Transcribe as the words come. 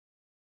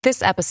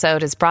This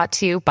episode is brought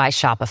to you by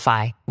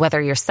Shopify.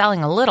 Whether you're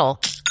selling a little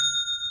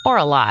or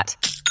a lot,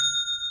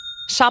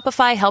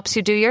 Shopify helps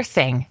you do your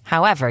thing,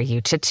 however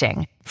you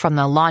cha-ching. From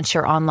the launch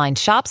your online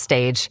shop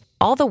stage,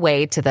 all the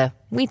way to the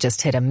we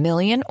just hit 1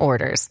 million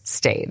orders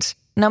stage.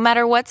 No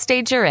matter what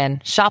stage you're in,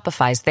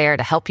 Shopify's there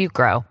to help you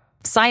grow.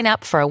 Sign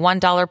up for a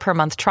 $1 per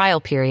month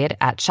trial period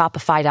at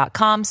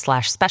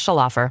shopify.com/special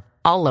offer,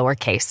 all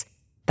lowercase.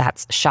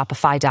 That's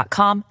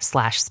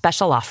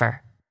shopify.com/special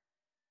offer.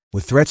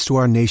 With threats to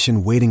our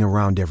nation waiting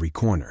around every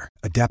corner,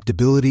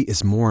 adaptability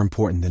is more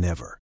important than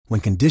ever.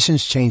 When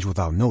conditions change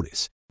without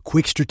notice,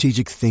 quick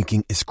strategic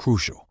thinking is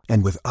crucial.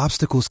 And with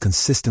obstacles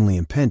consistently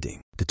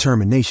impending,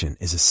 determination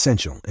is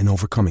essential in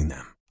overcoming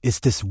them. It's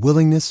this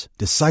willingness,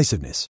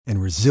 decisiveness,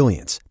 and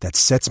resilience that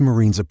sets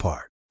Marines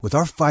apart. With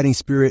our fighting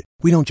spirit,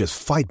 we don't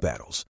just fight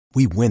battles,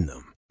 we win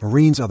them.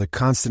 Marines are the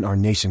constant our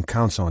nation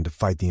counts on to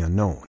fight the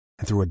unknown.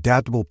 And through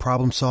adaptable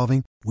problem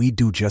solving, we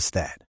do just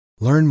that.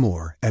 Learn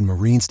more at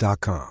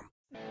marines.com.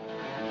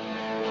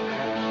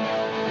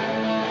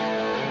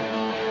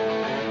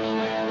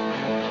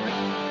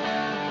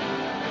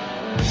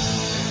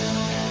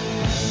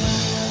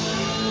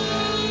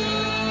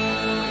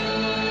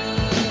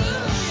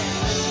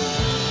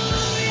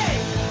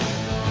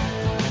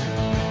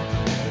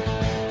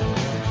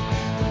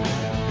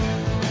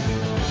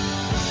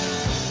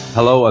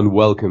 Hello and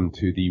welcome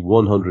to the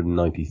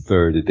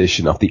 193rd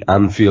edition of the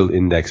Anfield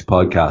Index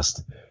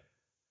podcast.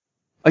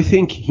 I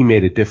think he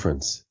made a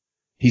difference.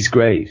 He's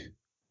great.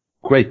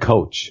 Great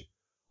coach.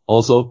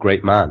 Also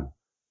great man.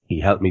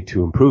 He helped me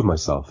to improve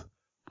myself.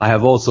 I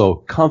have also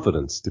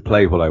confidence to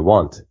play what I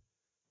want.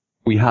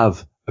 We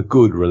have a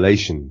good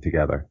relation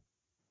together.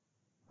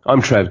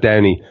 I'm Trev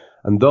Downey,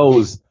 and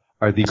those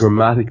are the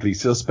grammatically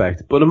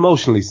suspect but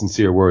emotionally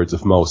sincere words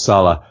of Mo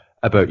Salah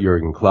about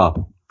Jurgen Klopp.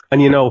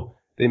 And you know,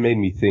 they made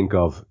me think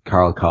of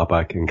Karl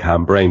Kopak and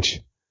Cam Branch.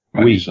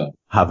 We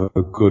have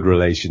a good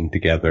relation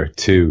together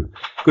too.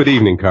 Good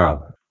evening,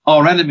 Karl.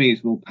 Our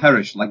enemies will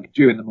perish like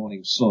dew in the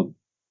morning sun.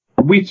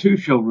 And we too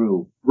shall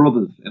rule,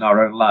 brothers in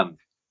our own land.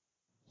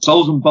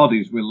 Souls and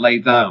bodies will lay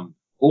down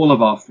all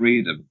of our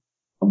freedom,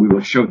 and we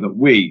will show that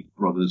we,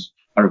 brothers,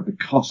 are of the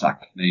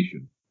Cossack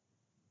nation.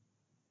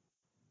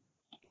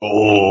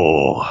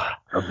 Oh,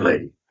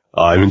 lovely.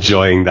 I'm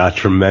enjoying that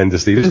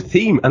tremendously. There's a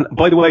theme, and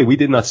by the way, we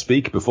did not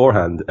speak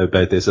beforehand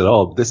about this at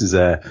all. This is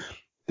a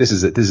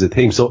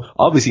theme. So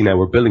obviously now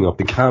we're building up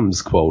the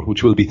Cam's quote,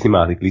 which will be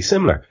thematically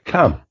similar.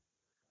 Cam,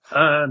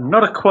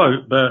 not a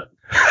quote, but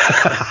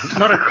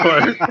not a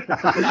quote,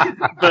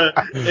 but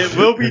it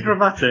will be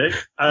dramatic,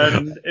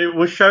 and it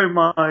will show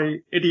my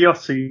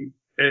idiocy.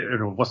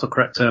 What's the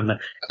correct term there?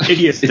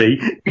 Idiocy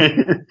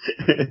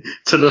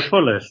to the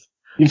fullest.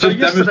 You just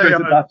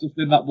demonstrated that just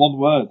in that one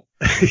word.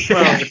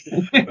 Well,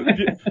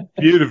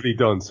 beautifully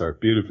done, sir.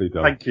 Beautifully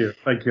done. Thank you.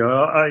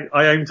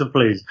 I aim to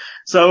please.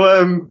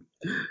 So,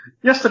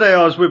 yesterday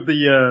I was with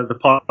the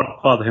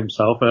father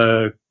himself,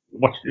 going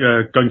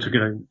to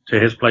go to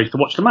his place to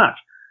watch the match.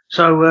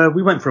 So,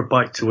 we went for a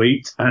bite to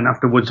eat, and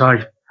afterwards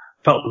I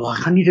felt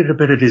like I needed a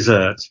bit of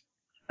dessert.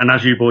 And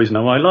as you boys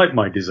know, I like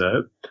my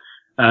dessert.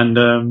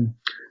 And,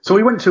 so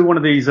we went to one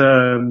of these,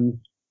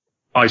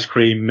 ice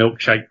cream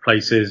milkshake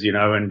places, you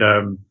know, and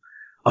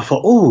I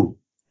thought, oh,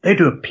 they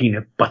do a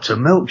peanut butter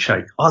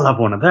milkshake. I'll have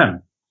one of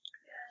them.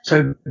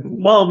 So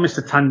while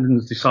Mr.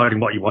 Tandon's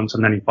deciding what he wants,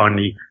 and then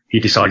he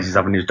decides he's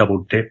having his double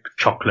dip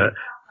chocolate,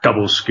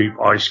 double scoop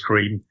ice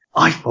cream,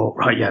 I thought,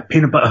 right, yeah,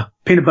 peanut butter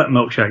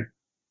milkshake.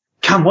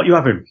 Cam, what you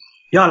having?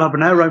 Yeah, I'll have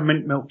an Aero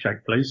mint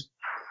milkshake, please.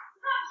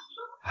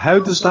 How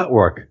does that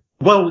work?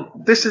 Well,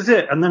 this is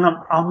it. And then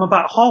I'm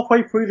about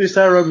halfway through this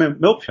Aero mint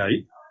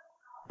milkshake,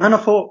 and I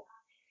thought,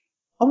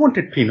 I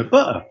wanted peanut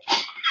butter.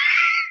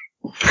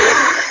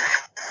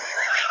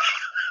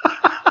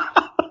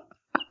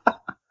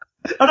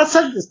 And I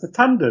sent this to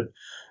Tandon.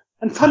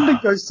 And Tandon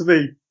goes to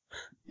me,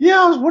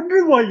 yeah, I was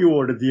wondering why you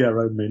ordered the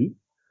Aero Mint.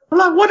 I'm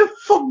like, why the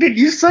fuck did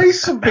you say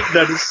something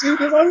then as soon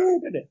as I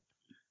ordered it?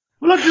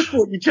 Well, I just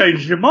thought you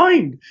changed your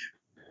mind.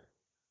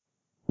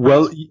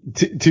 Well,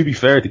 to be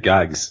fair to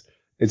Gags,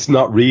 it's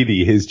not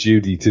really his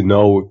duty to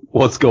know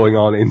what's going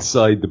on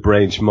inside the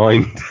Branch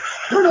mind.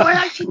 No, I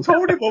actually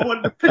told him I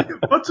wanted the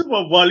peanut butter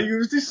one while he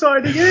was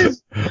deciding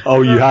his.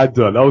 Oh, you had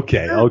done.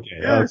 Okay.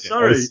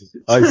 Sorry.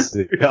 I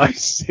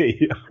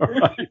see. All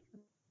right.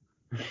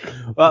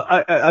 Well,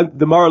 I,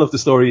 the moral of the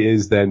story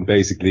is then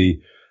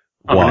basically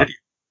what?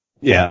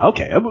 Yeah,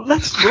 okay.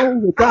 Let's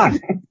roll with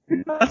that.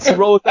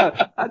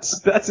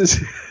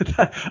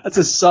 That's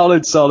a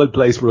solid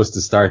place for us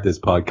to start this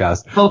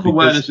podcast.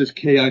 Self-awareness is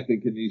key, I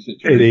think, in these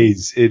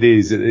situations. It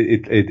is.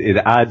 It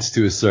adds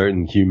to a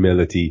certain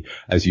humility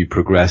as you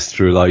progress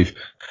through life.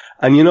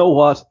 And you know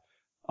what?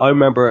 I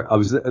remember I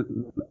was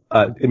in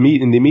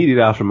the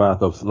immediate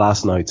aftermath of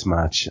last night's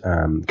match,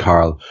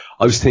 Carl.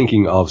 I was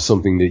thinking of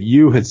something that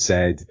you had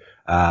said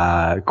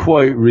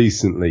quite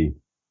recently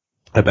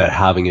about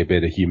having a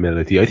bit of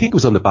humility. I think it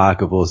was on the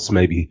back of us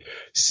maybe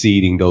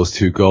ceding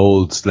those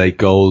late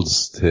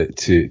goals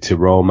to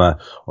Roma,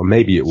 or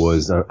maybe it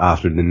was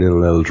after the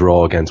 0-0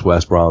 draw against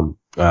West Brom.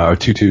 or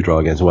 2-2 draw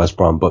against West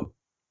Brom. But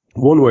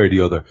one way or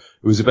the other,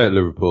 it was about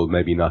Liverpool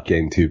maybe not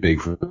getting too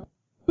big for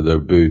their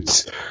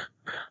boots.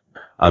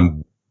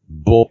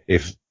 But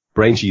if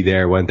Braintree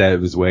there went out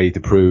of his way to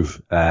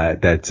prove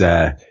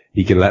that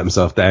he can let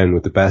himself down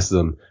with the best of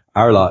them,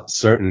 our lot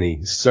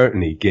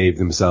certainly gave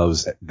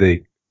themselves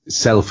the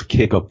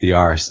self-kick up the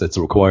arse that's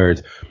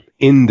required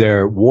in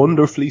their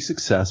wonderfully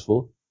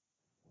successful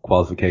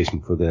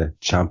qualification for the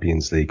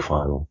Champions League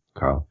final,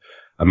 Carl.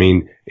 I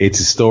mean, it's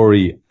a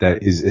story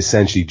that is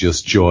essentially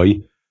just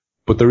joy,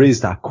 but there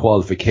is that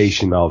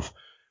qualification of,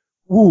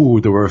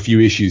 there were a few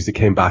issues that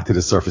came back to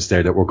the surface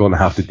there that we're going to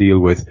have to deal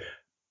with.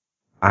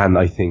 And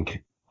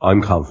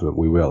I'm confident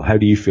we will. How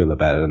do you feel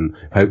about it?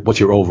 And what's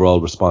your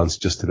overall response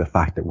just to the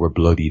fact that we're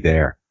bloody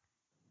there?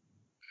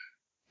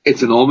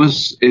 It's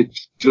enormous. It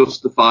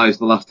justifies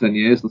the last 10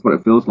 years. That's what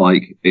it feels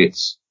like.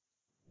 It's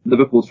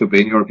Liverpool should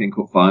be in European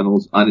Cup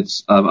finals. And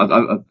it's, I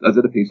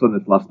did a piece on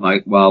this last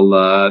night while,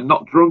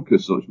 not drunk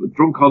as such, but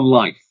drunk on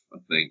life, I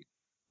think.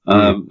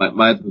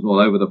 My head was all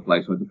over the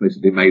place. I just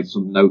basically made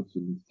some notes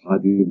and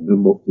tidied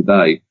them up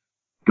today.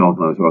 God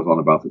knows what I was on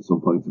about at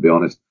some point, to be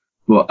honest.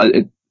 But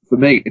for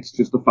me, it's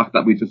just the fact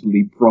that we just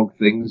leapfrog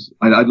things.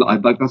 I'd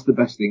like, that's the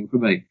best thing for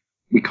me.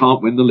 We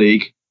can't win the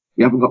league.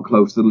 We haven't got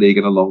close to the league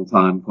in a long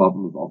time, apart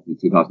from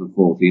obviously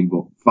 2014,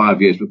 but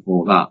 5 years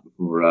before that,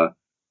 before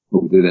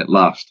we did it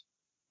last.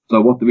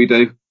 So what do? We're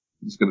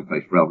just going to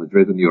face Real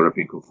Madrid in the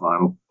European Cup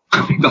final.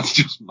 I mean, that's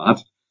just mad.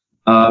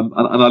 And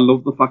I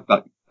love the fact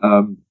that,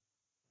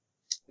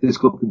 this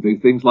club can do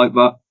things like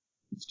that.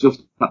 It's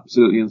just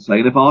absolutely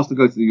insane. If I was to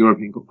go to the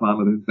European Cup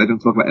final, they don't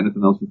talk about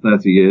anything else for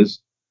 30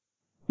 years.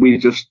 We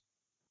just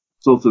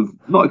sort of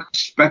not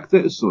expect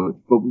it as such,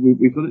 but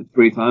we've done it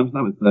 3 times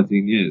now in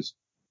 13 years.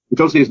 Which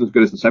obviously isn't as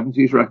good as the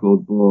 70s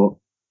record, but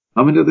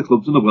how many other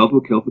clubs in the world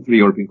will kill for 3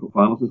 European Cup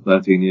finals in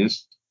 13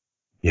 years?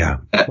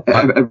 Yeah.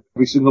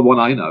 Every single one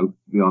I know,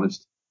 to be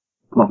honest.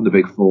 Apart from the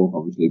big 4,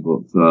 obviously,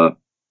 but,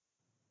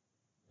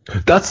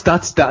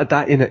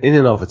 that in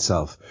and of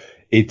itself.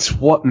 It's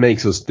what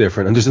makes us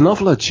different. And there's an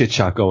awful lot of chit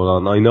chat going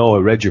on. I know I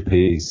read your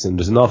piece and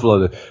there's an awful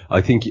lot of,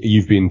 I think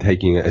you've been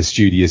taking a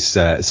studious,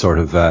 sort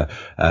of,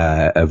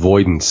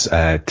 avoidance,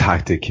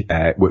 tactic,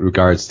 with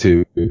regards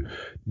to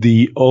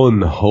the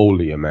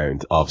unholy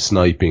amount of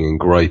sniping and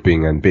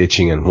griping and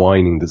bitching and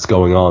whining that's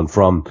going on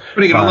from,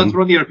 bring it on, let's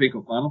run the European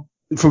Cup final.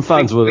 From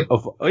fans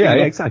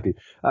exactly.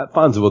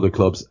 Fans of other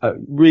clubs,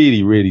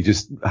 really, really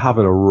just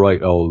having a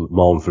right old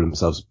moan for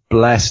themselves.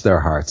 Bless their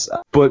hearts.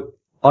 But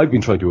I've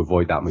been trying to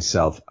avoid that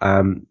myself.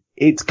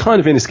 It's kind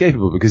of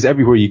inescapable because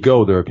everywhere you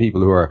go, there are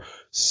people who are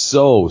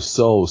so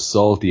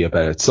salty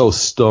about it, so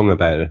stung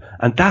about it.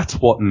 And that's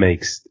what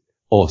makes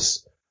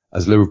us,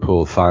 as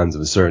Liverpool fans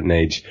of a certain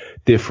age,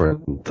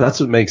 different. That's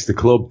what makes the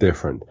club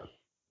different.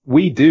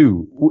 We're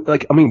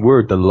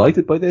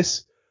delighted by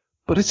this,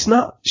 but it's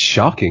not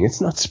shocking.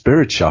 It's not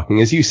spirit shocking.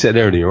 As you said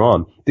earlier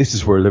on, this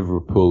is where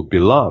Liverpool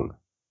belong.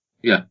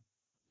 Yeah.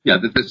 Yeah,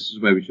 this is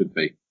where we should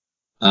be.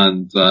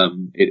 And,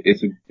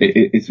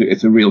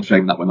 it's a real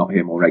shame that we're not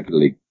here more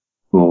regularly.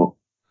 But,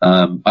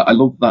 I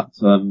love that,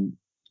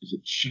 is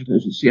it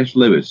C.S.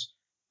 Lewis?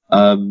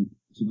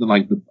 Something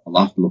like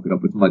I'll have to look it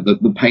up, but like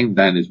the pain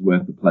then is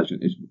worth the pleasure,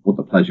 is what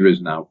the pleasure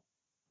is now.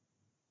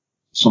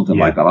 Something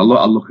like that.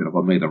 I'll look it up.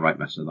 I made a right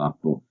mess of that,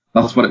 but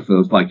that's what it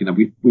feels like. You know,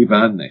 we've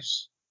earned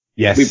this.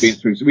 Yes.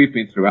 We've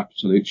been through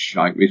absolute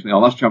shite recently.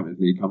 Our last Champions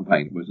League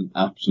campaign was an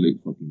absolute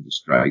fucking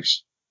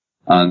disgrace.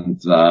 And,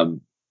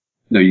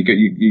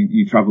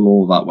 you travel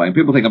all that way. And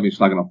people think I've been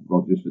slagging off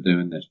Rodgers for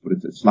doing this, but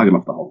it's slagging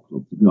off the whole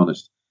club, to be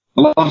honest.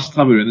 The last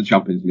time we were in the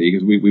Champions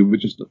League, we were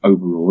just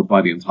overawed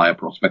by the entire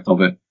prospect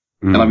of it.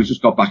 And we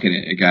just got back in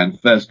it again.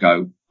 First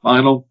go,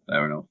 final,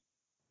 fair enough.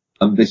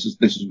 And this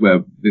is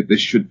where,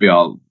 this should be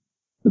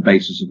the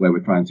basis of where we're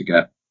trying to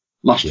get.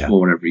 Last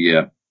 4 every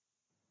year.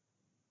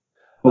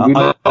 But we've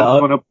not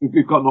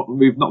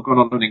gone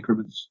on in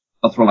increments.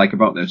 That's what I like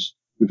about this.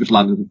 We've just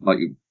landed,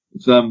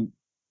 it's, to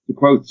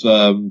quote,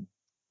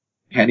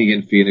 Kenny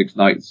in Phoenix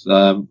Knights,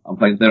 I'm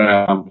playing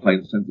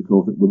centre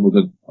court at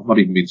Wimbledon. I've not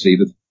even been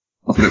seeded.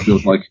 That's what it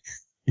feels like.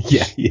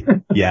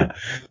 Yeah.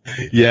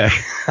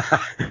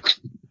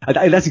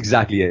 That's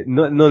exactly it.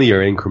 None of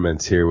your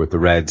increments here with the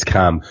Reds,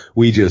 Cam.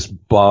 We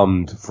just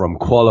bombed from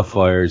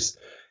qualifiers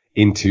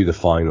into the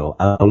final,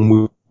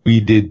 and we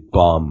did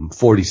bomb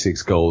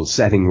 46 goals,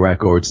 setting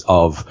records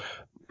of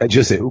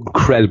just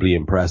incredibly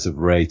impressive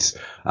rates.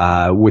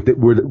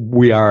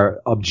 We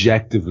are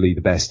objectively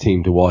the best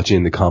team to watch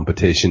in the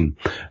competition.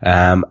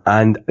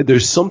 And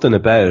there's something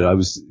about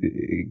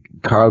it.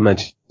 Carl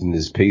mentioned in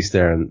his piece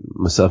there, and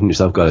myself and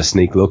yourself got a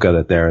sneak look at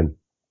it there, and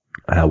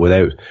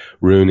without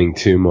ruining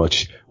too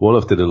much, one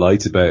of the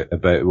delights of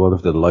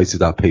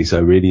that piece I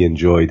really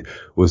enjoyed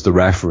was the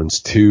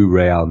reference to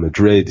Real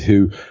Madrid,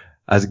 who,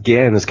 as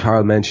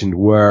Carl mentioned,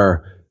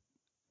 were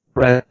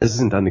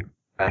present and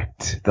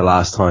correct the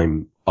last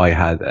time I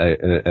had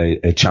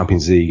a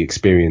Champions League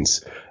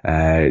experience.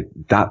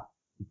 That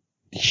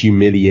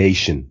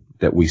humiliation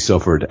that we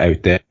suffered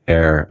out there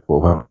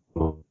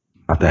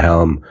at the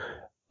helm,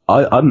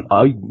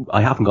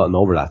 I haven't gotten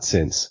over that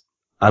since.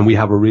 And we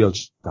have a real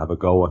chance to have a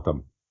go at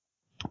them.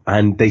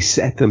 And they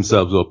set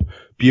themselves up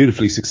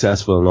beautifully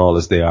successful and all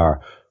as they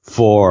are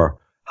for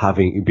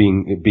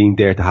being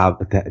there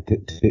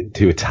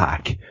to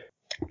attack.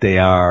 They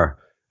are,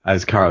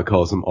 as Carl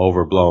calls them,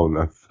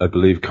 overblown. I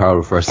believe Carl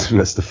refers to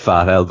them as the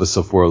fat Elvis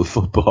of world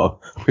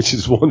football, which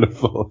is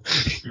wonderful.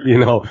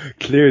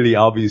 Clearly,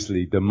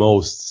 obviously, the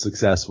most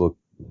successful.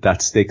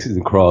 That sticks in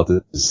the craw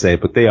to say,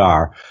 but they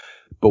are.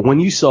 But when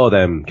you saw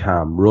them,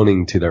 Cam,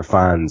 running to their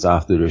fans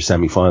after their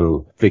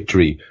semi-final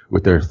victory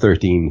with their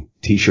 13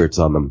 t-shirts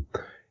on them,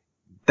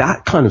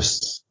 that kind of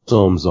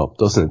sums up,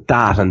 doesn't it?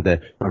 That and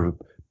the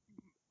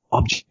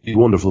objectively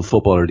wonderful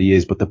footballer he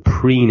is, but the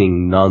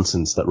preening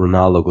nonsense that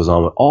Ronaldo goes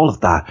on with, all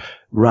of that,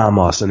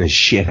 Ramos and his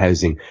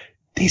shithousing.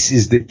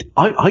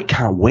 I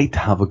can't wait to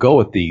have a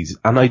go at these,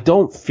 and I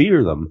don't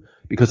fear them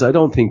because I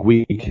don't think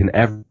we can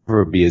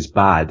ever be as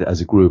bad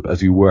as a group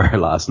as we were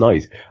last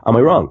night. Am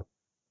I wrong?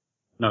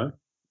 No,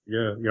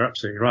 you're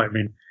absolutely right. I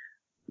mean,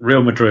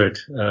 Real Madrid,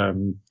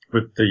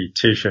 with the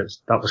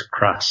t-shirts, that was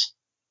crass.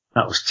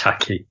 That was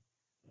tacky.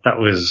 That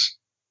was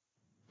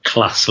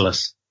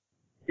classless.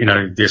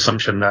 The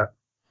assumption that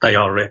they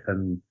are it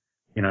and,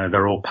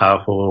 they're all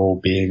powerful, all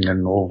being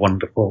and all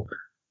wonderful.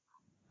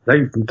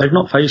 They've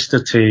not faced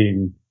a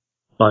team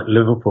like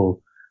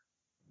Liverpool,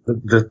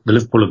 the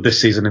Liverpool of this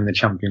season in the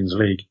Champions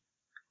League.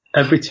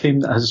 Every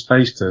team that has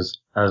faced us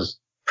has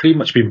pretty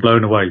much been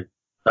blown away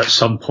at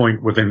some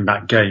point within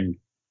that game.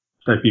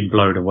 They've been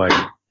blown away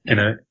in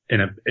a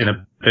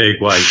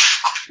big way.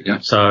 Yeah.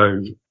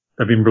 So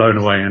they've been blown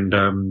away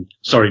and,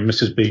 sorry,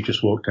 Mrs. B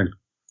just walked in.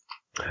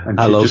 And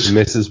hello,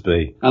 Mrs.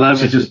 B. Hello,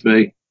 Mrs.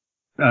 B.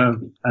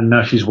 And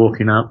now she's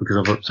walking out because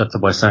I've upset her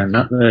by saying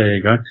that. There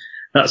you go.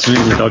 That's me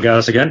in the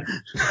doghouse again.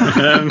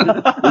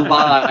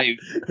 Live.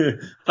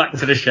 Back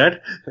to the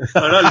shed.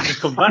 I'd only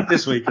just come back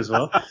this week as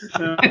well.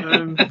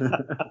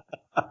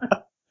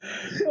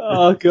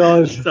 Oh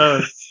God.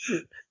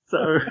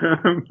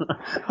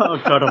 Oh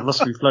God, I've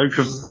lost my flow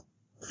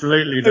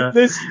completely now.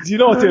 Do you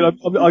know what, dude?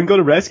 I'm going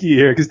to rescue you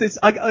here because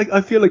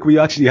I feel like we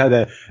actually had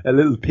a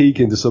little peek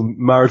into some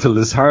marital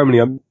disharmony.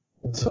 I'm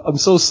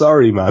so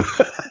sorry, man.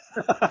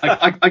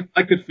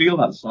 I could feel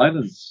that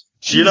silence.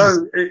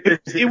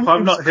 If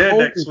I'm not here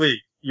next week,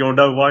 you'll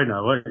know why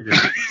now, won't you?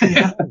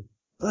 Yeah.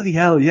 Bloody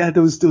hell, yeah,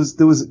 there was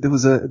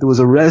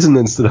a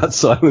resonance to that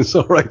silence.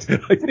 All right.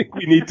 I think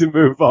we need to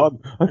move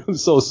on. I'm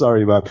so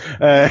sorry, man.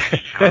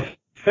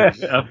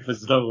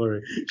 Don't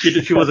worry.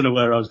 She wasn't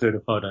aware I was doing a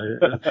pod.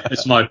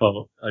 It's my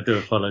fault. I do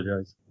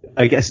apologize.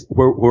 I guess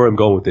where I'm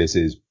going with this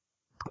is,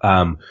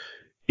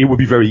 it would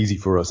be very easy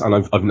for us,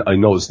 and I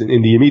noticed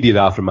in the immediate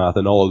aftermath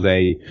and all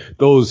day,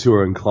 those who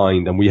are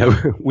inclined, and we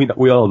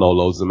all know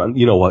loads of them, and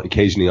you know what,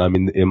 occasionally I'm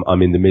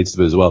in the midst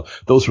of it as well.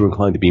 Those who are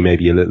inclined to be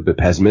maybe a little bit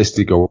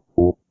pessimistic or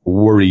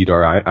worried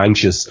or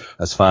anxious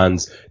as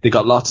fans, they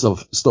got lots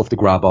of stuff to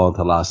grab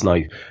onto last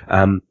night.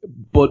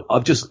 But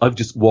I've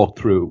just walked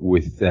through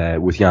with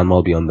Jan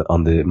Mulby on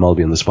the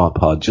Mulby on the Spot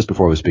pod just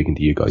before I was speaking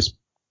to you guys,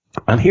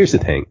 and here's the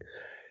thing,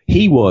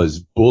 he was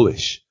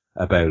bullish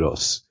about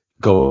us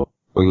going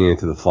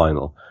into the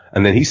final.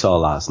 And then he saw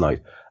last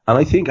night. And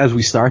I think as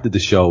we started the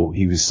show,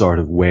 he was sort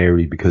of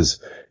wary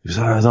because he was,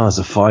 it's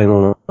a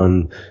final.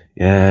 And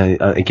yeah,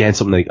 again,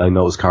 something I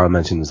noticed Carl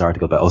mentioned in his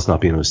article about us not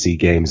being able to see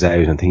games out,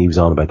 and I think he was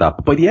on about that.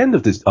 But by the end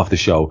of the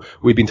show,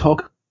 we'd been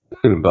talking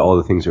about all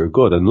the things that are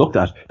good and looked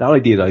at that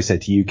idea that I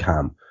said to you,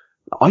 Cam.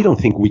 I don't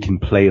think we can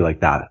play like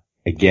that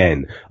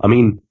again. I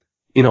mean,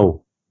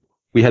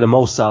 we had a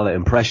Mo Salah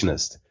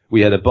impressionist.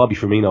 We had a Bobby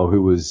Firmino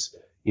who was,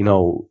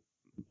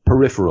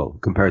 peripheral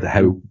compared to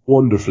how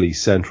wonderfully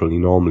central he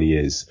normally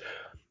is.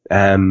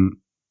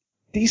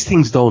 These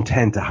things don't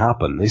tend to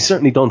happen. They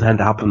certainly don't tend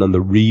to happen on the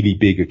really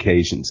big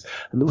occasions.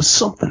 And there was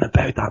something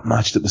about that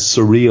match that was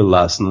surreal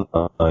last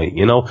night,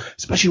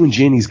 especially when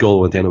Ginny's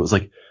goal went in. It was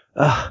like,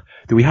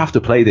 do we have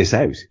to play this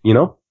out,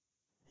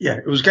 Yeah,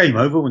 it was game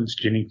over once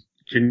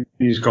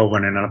Ginny's goal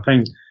went in. And I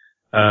think,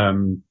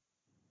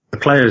 the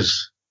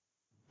players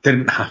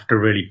didn't have to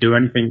really do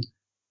anything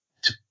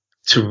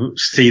to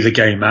see the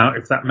game out,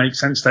 if that makes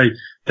sense.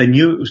 They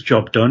knew it was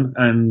job done,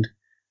 and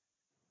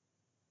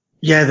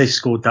yeah, they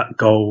scored that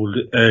goal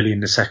early in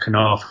the second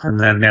half, and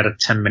then they had a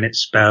 10-minute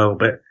spell,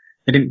 but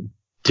they didn't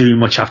do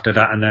much after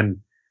that. And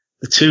then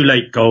the two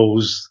late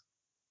goals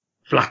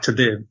flattered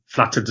the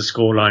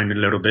scoreline a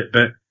little bit,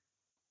 but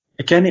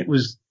again,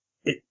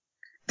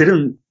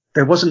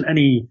 there wasn't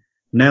any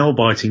nail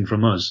biting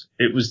from us.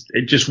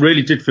 It just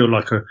really did feel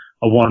like a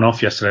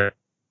one-off yesterday.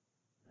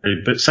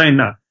 But saying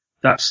that,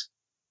 that's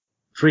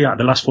 3 out of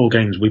the last 4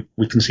 games, we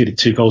conceded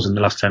 2 goals in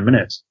the last 10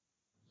 minutes.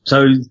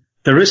 So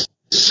there is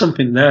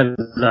something there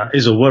that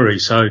is a worry.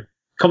 So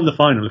come the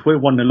final, if we're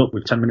 1-0 up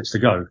with 10 minutes to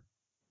go,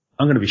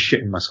 I'm going to be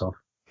shitting myself.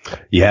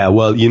 Yeah,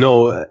 well,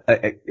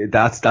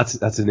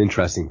 that's an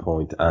interesting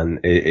point.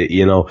 And,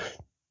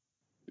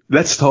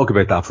 let's talk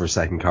about that for a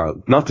second,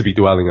 Carl. Not to be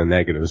dwelling on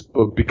negatives,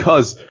 but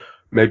because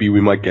maybe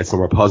we might get some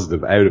more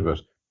positive out of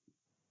it.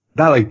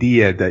 That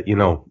idea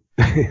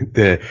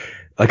that,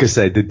 like I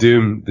said, the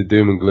doom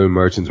and gloom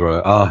merchants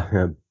were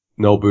like,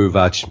 no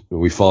Buvac,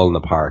 we've fallen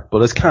apart.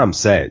 But as Cam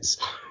says,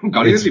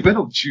 God, he's only been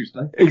on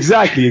Tuesday.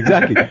 Exactly.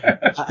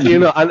 You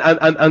know,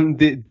 and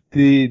the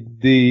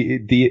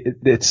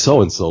it's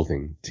so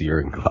insulting to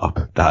Jurgen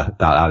Klopp,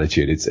 that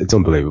attitude. It's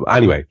unbelievable.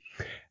 Anyway,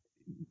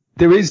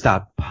 there is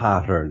that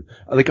pattern.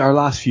 Like our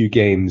last few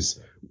games,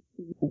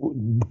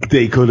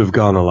 they could have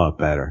gone a lot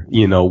better.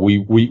 You know, we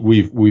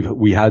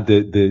had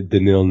the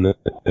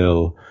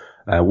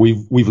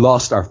 0-0. We've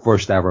lost our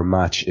first ever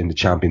match in the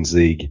Champions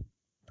League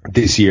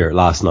this year,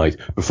 last night.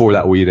 Before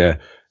that, we had a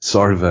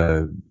sort of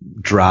a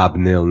drab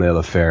 0-0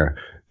 affair.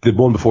 The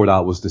one before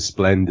that was the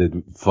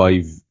splendid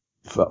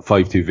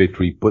 5-2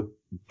 victory, but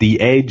the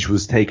edge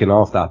was taken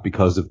off that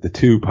because of the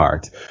 2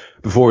 part.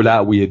 Before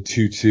that, we had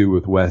 2-2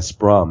 with West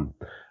Brom.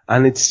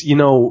 And it's, you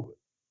know,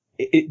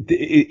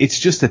 it's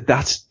just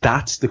that's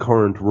the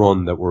current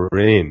run that we're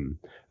in.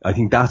 I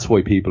think that's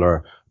why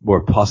people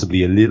were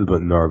possibly a little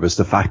bit nervous.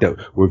 The fact that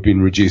we've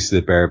been reduced to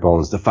the bare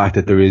bones, the fact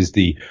that there is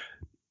the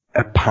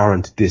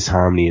apparent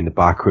disharmony in the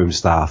backroom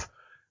staff.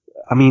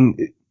 I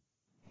mean,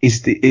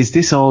 is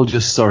this all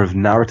just sort of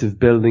narrative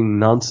building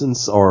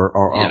nonsense or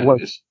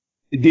what?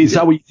 Is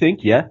that what you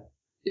think? Yeah.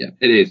 Yeah,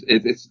 it is.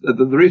 It's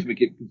the reason we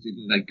keep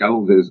conceding their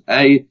goals is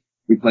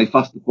we play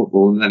faster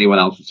football than anyone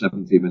else for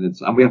 70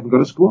 minutes and we haven't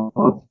got a squad.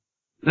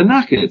 They're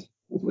knackered.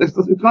 That's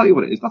exactly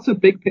what it is. That's a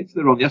big pitch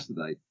they were on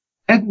yesterday.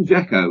 Edin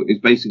Dzeko is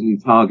basically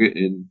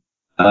targeting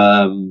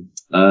Trent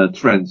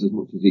as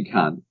much as he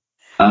can.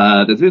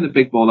 They're doing the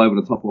big ball over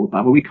the top all the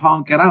time, but we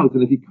can't get out.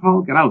 And if you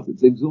can't get out,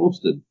 it's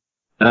exhausting.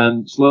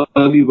 And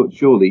slowly but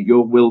surely,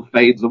 your will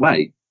fades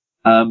away.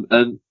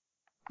 And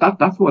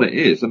that's what it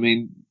is. I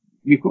mean,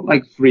 you've got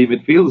like 3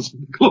 midfielders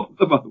in the club at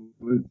the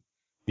moment.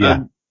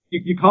 Yeah.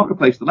 You can't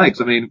replace the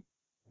legs. I mean,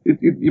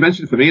 you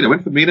mentioned Firmino.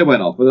 When Firmino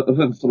went off,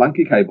 and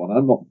Solanke came on,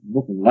 I'm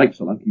nothing like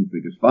Solanke's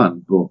biggest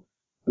fan, but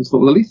I thought,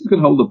 well, at least he's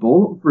going to hold the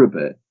ball up for a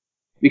bit.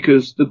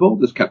 Because the ball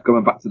just kept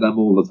going back to them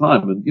all the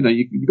time. And, you know,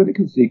 you've got to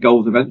concede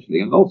goals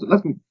eventually. And also, I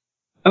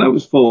know it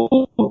was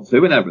 4-2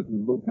 and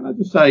everything, but can I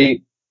just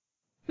say,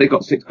 they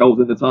got 6 goals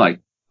in the tie.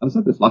 And I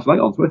said this last night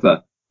on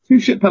Twitter. 2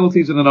 shit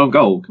penalties and an own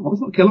goal. Come on,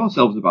 let's not kill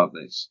ourselves about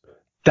this.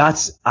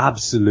 That's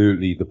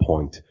absolutely the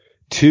point.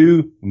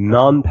 2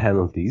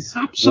 non-penalties.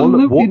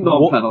 Absolutely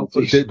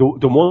non-penalties.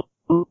 The one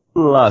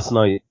last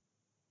night,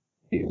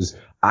 it was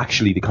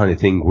actually the kind of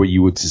thing where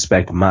you would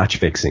suspect match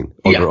fixing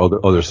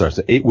other sorts.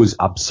 It was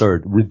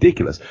absurd,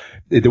 ridiculous.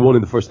 The one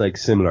in the first leg,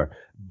 similar.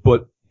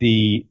 But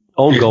the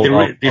own goal...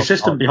 The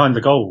assistant behind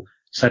the goal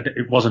said that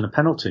it wasn't a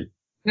penalty.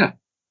 Yeah.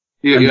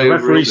 And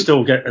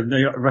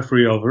the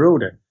referee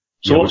overruled it.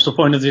 So what's the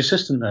point of the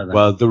assistant there then?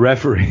 Well, the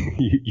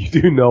referee, you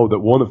do know that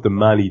one of the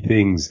many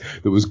things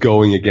that was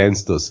going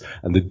against us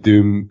and the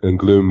doom and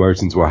gloom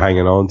merchants were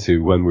hanging on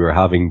to when we were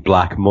having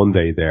Black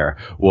Monday there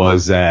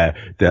was,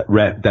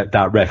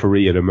 that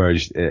referee had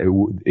emerged.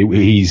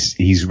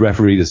 He's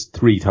refereed us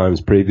 3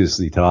 times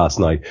previously to last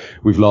night.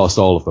 We've lost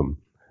all of them.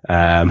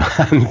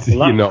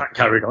 That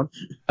carried on.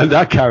 And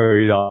that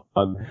carried on.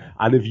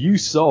 And if you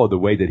saw the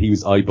way that he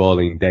was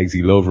eyeballing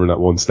Degsy Lovren at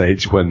one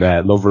stage when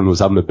Lovren was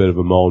having a bit of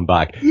a moan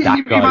back. He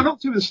ran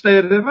up to him and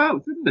stared him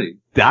out, didn't he?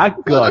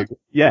 That guy,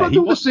 yeah. I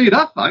don't want to see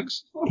that,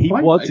 thanks. He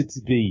wanted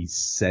to be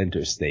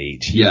center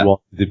stage. He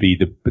wanted to be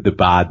the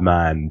bad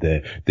man,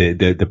 the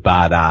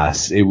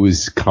badass. It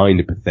was kind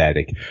of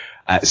pathetic.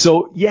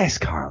 So yes,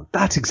 Carl,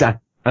 that's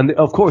exactly. And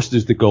of course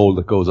there's the goal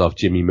that goes off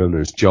Jimmy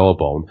Milner's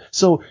jawbone.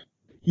 So,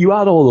 you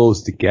add all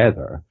those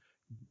together,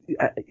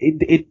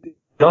 it's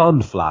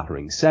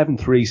unflattering. 7-3,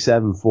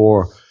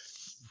 7-4,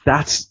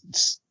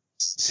 that's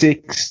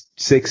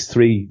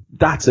 6-3,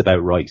 that's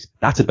about right.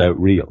 That's about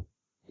real.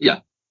 Yeah.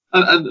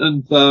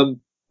 And I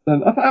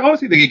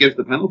honestly think he gives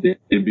the penalty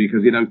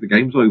because he knows the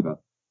game's over.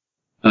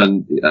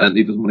 And he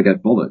doesn't want to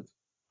get bothered.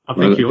 I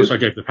think he also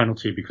gave the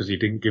penalty because he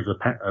didn't give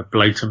a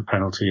blatant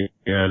penalty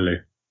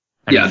early.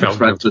 And he felt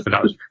guilty for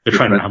that, the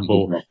Trent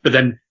handball. But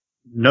then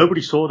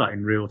nobody saw that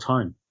in real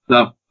time.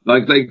 No,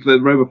 like the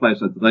Roma player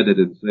said today, they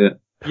didn't see it.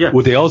 Yeah.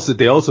 Well, they also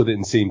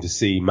didn't seem to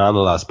see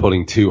Manolas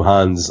putting 2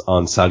 hands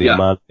on Sadio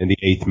Mane in the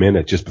 8th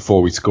minute just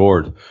before we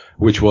scored,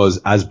 which was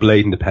as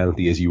blatant a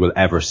penalty as you will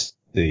ever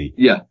see.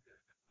 Yeah.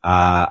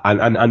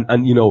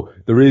 And you know,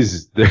 there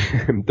is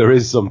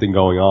something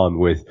going on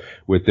with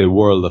the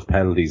world of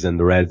penalties and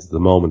the Reds at the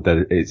moment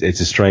that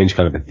it's a strange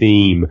kind of a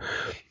theme.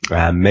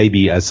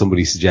 Maybe as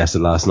somebody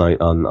suggested last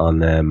night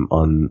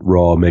on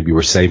Raw, maybe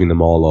we're saving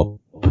them all up.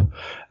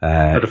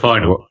 For the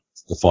final.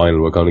 The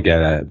final, we're going to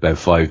get about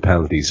 5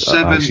 penalties.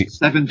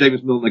 7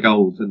 James Milner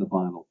goals in the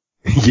final.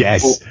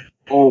 Yes.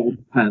 All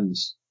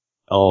pens.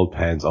 All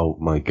pens. Oh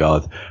my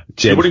God.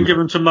 You wouldn't give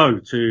them to Mo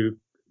to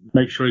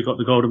make sure he got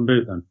the golden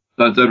boot then?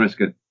 Don't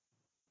risk it.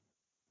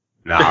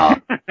 Nah.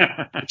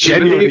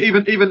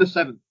 even the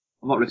 7th.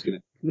 I'm not risking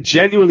it.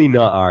 Genuinely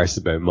not arse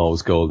about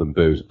Mo's golden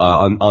boot.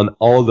 On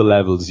all the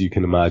levels you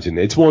can imagine.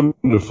 It's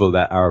wonderful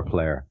that our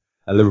player,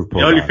 a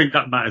Liverpool The only guy, thing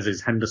that matters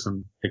is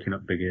Henderson picking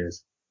up big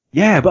ears.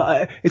 Yeah,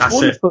 but it's That's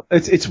wonderful.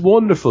 It's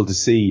wonderful to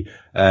see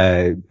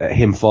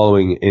him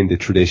following in the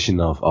tradition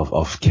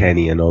of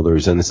Kenny and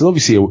others, and it's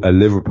obviously a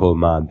Liverpool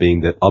man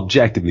being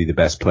objectively the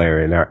best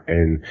player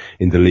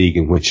in the league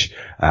in which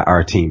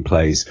our team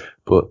plays.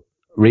 But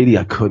really,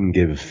 I couldn't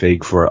give a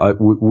fig for it.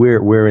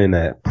 We're in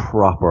a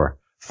proper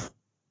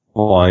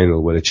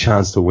final with a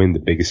chance to win the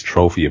biggest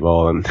trophy of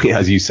all, and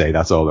as you say,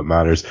 that's all that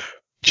matters.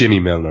 Jimmy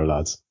Milner,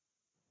 lads.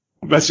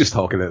 Let's just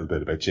talk a little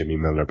bit about Jimmy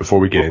Milner before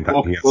we get into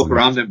anything else. Walk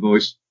around him,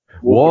 boys.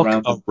 Walk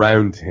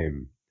around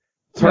him.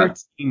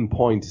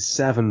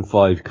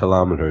 13.75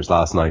 kilometers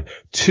last night.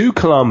 2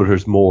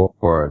 kilometers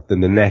more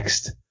than the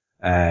next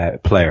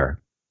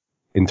player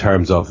in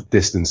terms of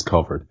distance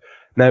covered.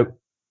 Now,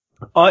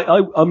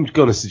 I'm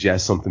going to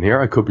suggest something here.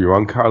 I could be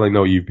wrong. Carl, I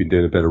know you've been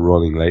doing a bit of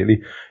running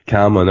lately.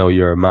 Cam, I know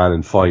you're a man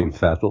in fine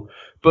fettle.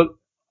 But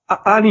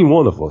any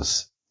one of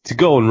us to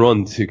go and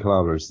run 2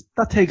 kilometers,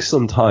 that takes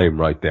some time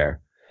right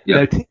there.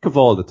 Yeah. Now, think of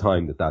all the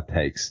time that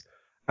takes.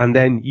 And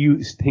then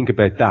you think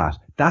about that.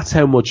 That's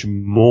how much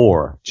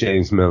more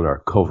James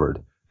Milner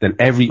covered than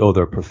every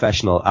other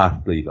professional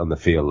athlete on the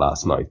field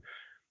last night.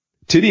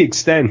 To the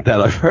extent that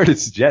I've heard it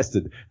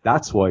suggested,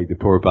 that's why the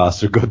poor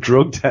bastard got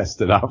drug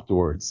tested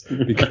afterwards.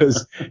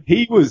 Because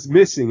he was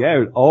missing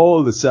out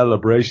all the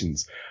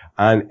celebrations.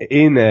 And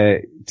in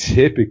a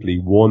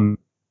typically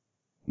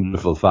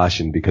wonderful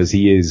fashion, because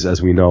he is,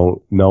 as we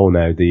know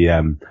now,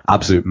 the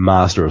absolute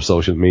master of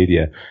social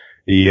media.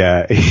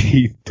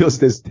 He does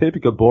this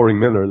typical boring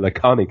Milner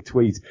laconic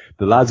tweet.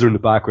 The lads are in the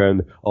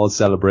background all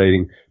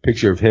celebrating.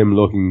 Picture of him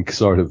looking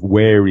sort of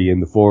wary in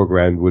the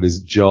foreground with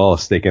his jaw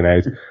sticking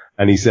out.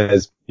 And he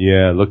says,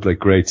 yeah, looked like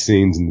great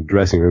scenes in the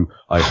dressing room.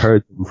 I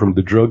heard them from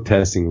the drug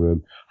testing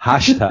room.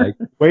 Hashtag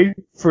wait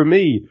for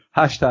me.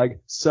 Hashtag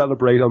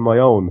celebrate on my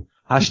own.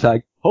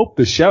 Hashtag hope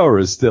the shower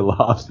is still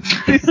hot.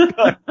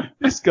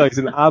 This guy's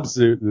an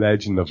absolute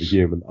legend of a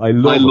human. I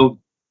love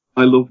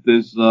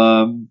this,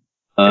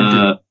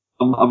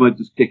 I might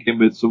just kick him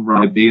with some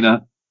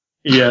Ribena.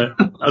 Yeah,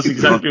 that's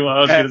exactly what I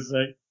was going to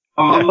say.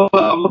 I'm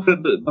looking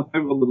at my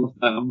favourite one last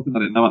night. I'm looking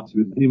at it now.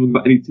 Actually, has anyone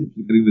got any tips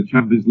for getting the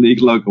Champions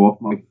League logo off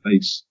my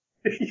face?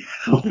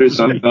 After his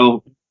own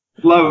goal.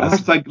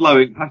 Hashtag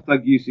glowing.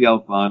 Hashtag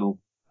UCL final.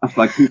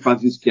 Hashtag who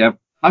fancies Kev.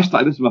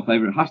 Hashtag, this is my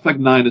favourite. Hashtag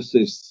 9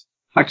 assists.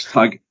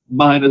 Hashtag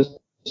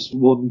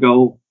 -1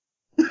 goal.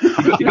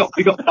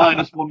 He got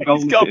 -1 goal.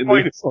 He's got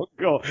 -1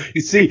 goal.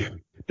 You see,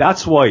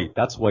 that's why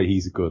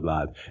he's a good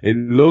lad. It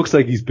looks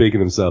like he's bigging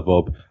himself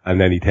up and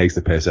then he takes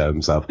the piss out of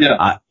himself.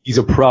 Yeah. He's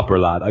a proper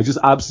lad. I just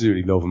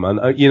absolutely love him. And,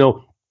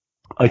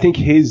 I think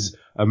his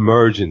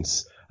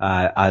emergence,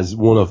 as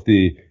one of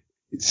the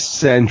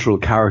central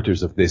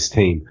characters of this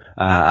team,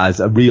 as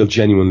a real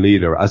genuine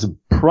leader, as a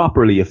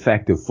properly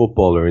effective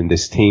footballer in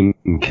this team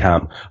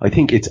camp, I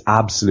think it's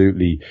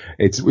absolutely,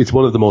 it's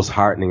one of the most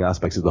heartening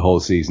aspects of the whole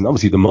season.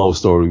 Obviously the Mo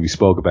story we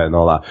spoke about and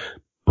all that.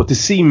 But to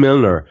see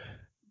Milner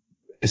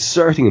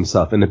asserting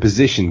himself in a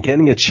position,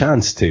 getting a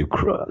chance to,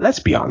 let's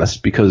be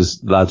honest,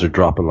 because lads are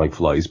dropping like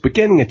flies, but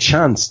getting a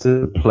chance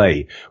to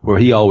play where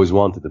he always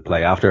wanted to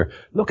play after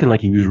looking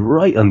like he was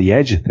right on the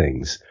edge of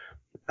things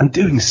and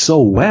doing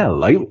so well.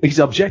 Like, he's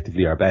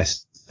objectively our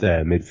best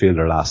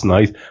midfielder last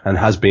night and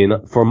has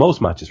been for most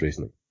matches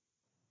recently.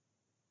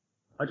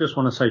 I just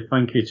want to say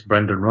thank you to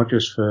Brendan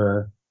Rodgers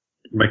for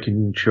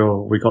making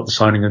sure we got the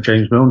signing of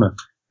James Milner,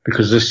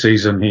 because this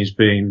season he's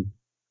been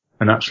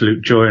an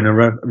absolute joy and a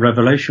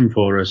revelation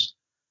for us.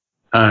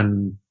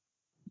 And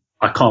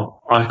I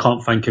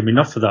can't thank him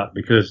enough for that,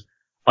 because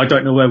I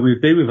don't know where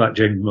we'd be without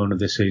James Milner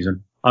this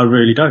season. I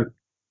really don't.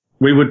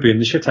 We would be in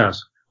the shithouse.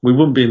 We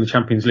wouldn't be in the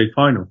Champions League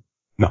final.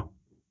 No.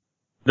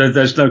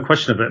 There's no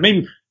question of it. I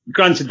mean,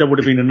 granted there would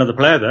have been another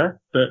player there,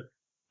 but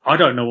I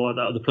don't know what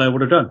that other player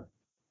would have done.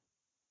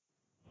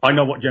 I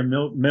know what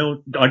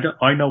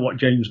I know what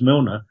James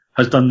Milner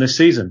has done this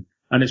season,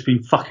 and it's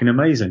been fucking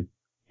amazing.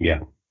 Yeah.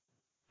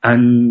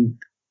 And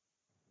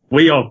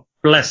we are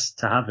blessed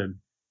to have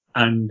him.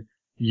 And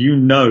you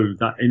know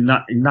that in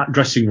that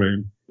dressing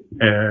room,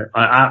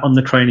 out on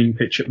the training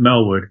pitch at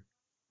Melwood,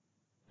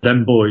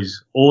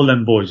 all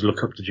them boys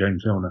look up to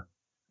James Milner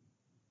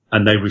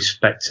and they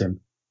respect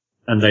him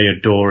and they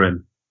adore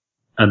him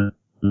and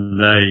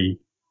they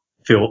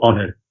feel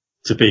honoured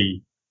to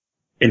be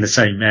in the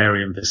same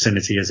area and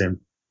vicinity as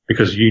him,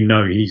 because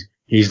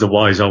he's the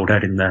wise old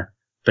head in there,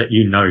 but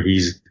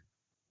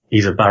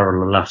he's a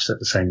barrel of laughs at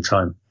the same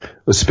time.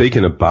 Well,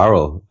 speaking of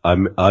barrel,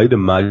 I'd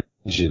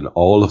imagine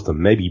all of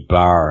them, maybe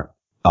bar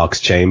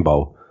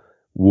Ox-Chambo,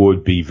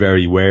 would be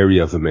very wary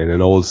of him in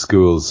an old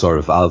school sort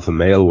of alpha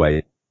male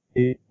way,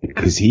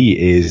 because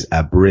he is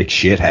a brick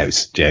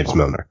shithouse, James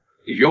Milner.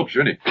 He's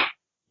Yorkshire, isn't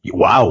he?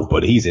 Wow,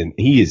 but he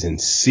is in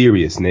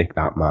serious nick,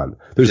 that man.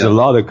 There's a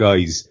lot of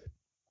guys,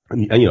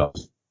 and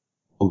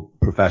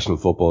professional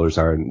footballers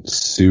are in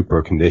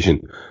super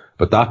condition.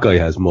 But that guy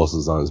has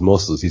muscles on his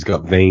muscles. He's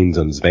got veins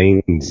on his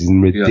veins. He's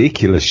in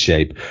ridiculous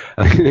shape.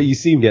 And you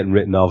see him getting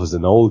written off as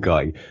an old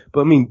guy.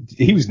 But I mean,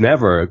 he was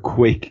never a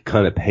quick,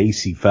 kind of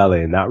pacey fella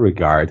in that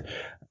regard.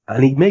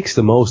 And he makes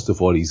the most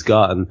of what he's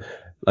got. And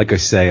like I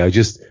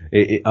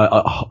say,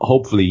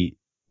 hopefully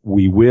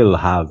we will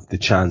have the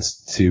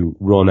chance to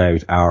run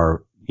out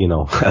our,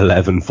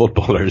 11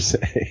 footballers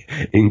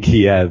in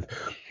Kiev.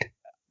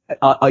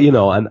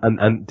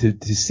 And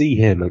to see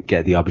him and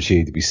get the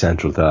opportunity to be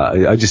central to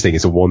that, I just think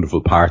it's a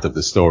wonderful part of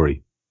the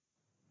story.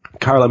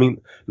 Carl, I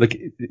mean, like,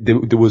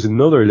 there was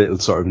another little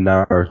sort of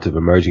narrative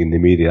emerging in the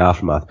immediate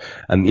aftermath,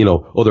 and,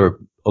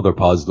 other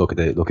pods look at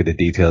the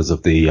details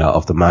of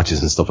the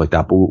matches and stuff like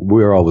that, but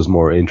we're always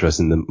more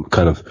interested in the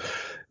kind of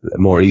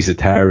more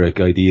esoteric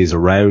ideas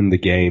around the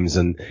games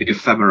and the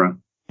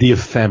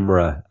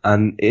ephemera.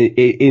 And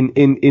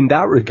in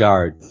that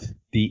regard,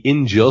 the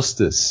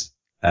injustice,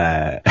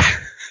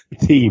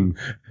 theme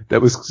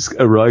that was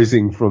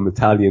arising from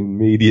Italian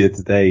media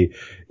today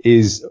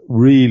is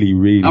really,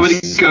 really. How many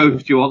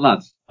goes do you want,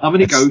 lads? How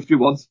many goes do you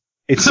want?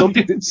 It's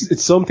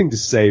something to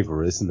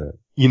savor, isn't it?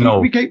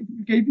 We gave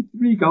you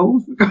 3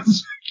 goals.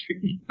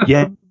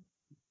 Yeah.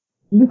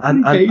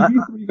 Literally gave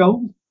you 3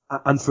 goals.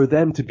 And for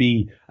them to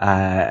be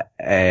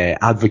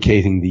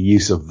advocating the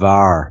use of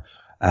VAR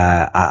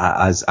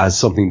as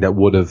something that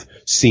would have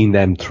seen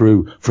them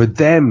through, for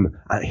them,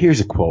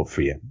 here's a quote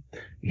for you.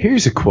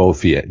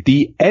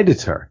 The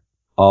editor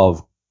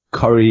of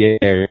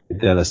Corriere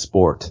dello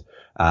Sport,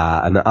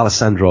 and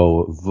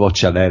Alessandro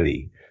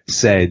Voccialelli,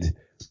 said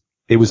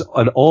it was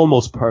an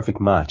almost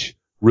perfect match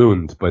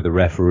ruined by the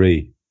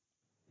referee.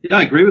 Yeah,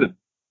 I agree with him.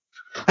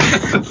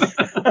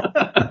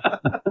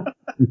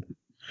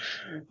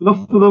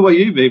 Not the way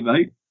you mean,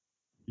 mate.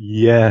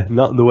 Yeah,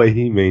 not in the way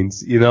he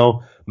means.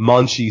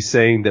 Monchi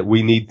saying that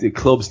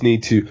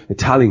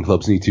Italian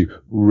clubs need to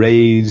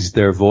raise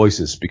their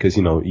voices because,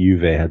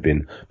 Juve had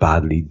been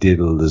badly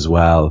diddled as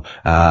well.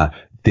 That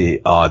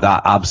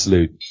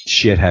absolute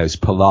shithouse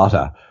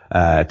Pallotta,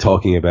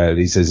 talking about it.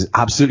 He says it's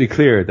absolutely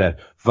clear that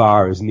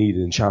VAR is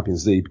needed in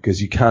Champions League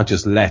because you can't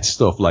just let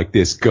stuff like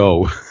this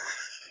go.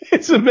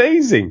 It's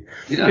amazing.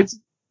 Yeah. It's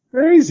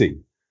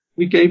amazing.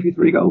 We gave you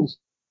 3 goals.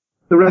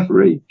 The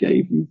referee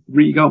gave you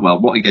 3 goals.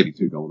 Well, he gave you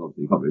 2 goals,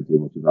 obviously. You can't really do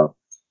much about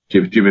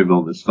Jimmy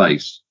Milner's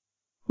face,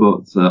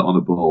 but, on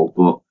a ball.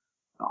 But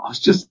it's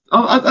just,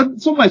 in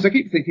some ways I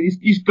keep thinking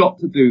he's got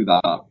to do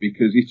that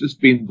because he's just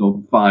been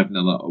done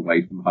 5-0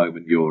 away from home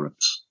in Europe.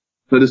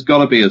 So there's got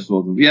to be a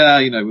sort of,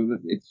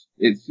 it's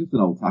just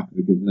an old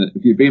tactic, isn't it?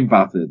 If you're being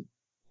battered,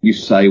 you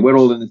say, we're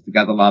all in this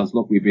together, lads.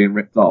 Look, we're being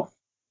ripped off.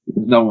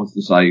 Because no one wants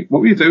to say, what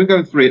were you doing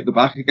going 3 at the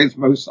back against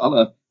Mo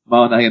Salah,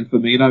 Mane and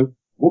Firmino?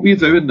 What were you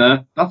doing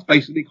there? That's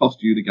basically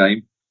cost you the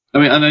game. I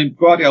mean, and then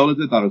Guardiola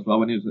did that as well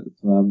when he was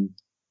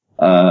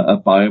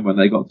at Bayern when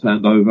they got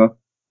turned over,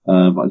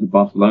 at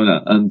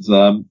Barcelona. And,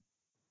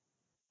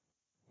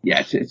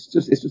 it's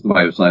just the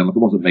way of saying, look, it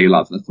wasn't me,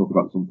 lads. Let's talk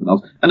about something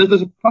else. And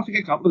there's a classic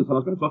example of this, and I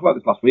was going to talk about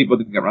this last week, but I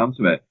didn't get around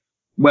to it.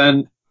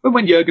 When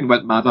Jurgen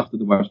went mad after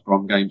the West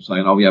Brom game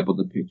saying, oh yeah, but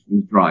the pitch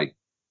was dry.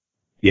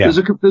 Yeah.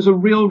 There's a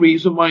real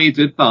reason why he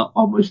did that.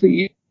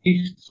 Obviously,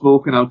 he's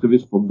talking out of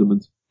his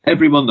fundament.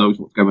 Everyone knows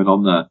what's going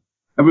on there.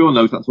 Everyone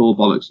knows that's all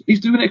bollocks.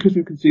 He's doing it because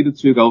we've conceded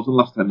 2 goals in the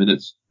last 10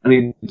 minutes, and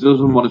he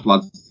doesn't want his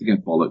lads to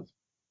get bollocked.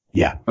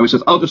 Yeah. And he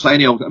says, I'll just say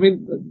any old,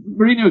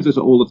 Mourinho does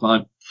it all the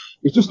time.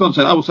 He's just not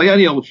saying, I will say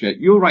any old shit.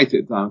 You'll write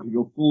it down because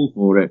you'll fall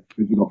for it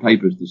because you've got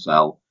papers to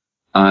sell.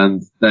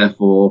 And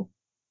therefore,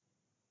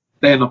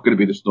 they're not going to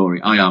be the story.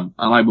 I am.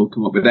 And I will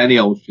come up with any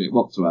old shit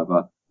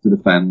whatsoever to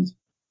defend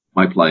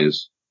my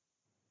players.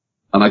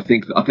 And I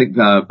think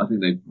Roma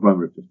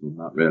have just done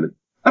that, really.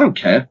 I don't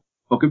care.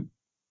 Fuck him.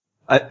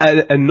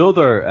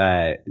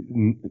 Another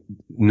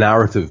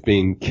narrative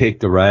being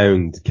kicked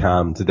around,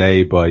 Cam,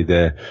 today by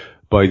the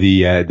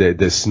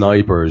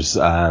snipers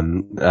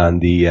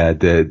and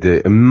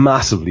the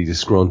massively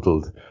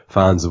disgruntled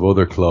fans of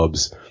other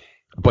clubs.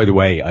 By the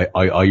way,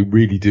 I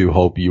really do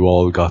hope you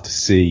all got to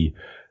see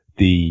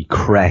the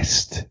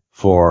crest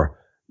for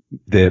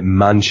the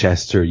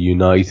Manchester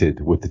United,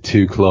 with the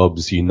 2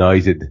 clubs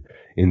united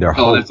in their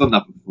hope. Oh, they've done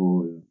that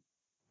before. Yeah.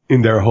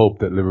 In their hope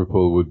that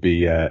Liverpool would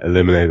be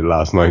eliminated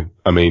last night.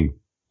 I mean,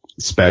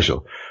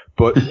 special.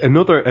 But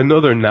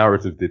another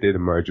narrative that did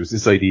emerge was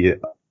this idea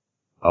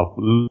of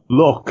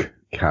luck,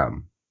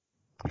 Cam.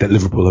 That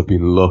Liverpool have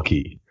been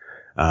lucky.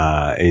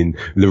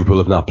 Liverpool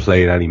have not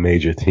played any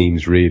major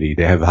teams really.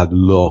 They have had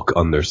luck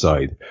on their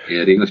side.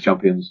 Yeah, the English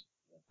champions.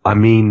 I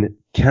mean,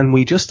 can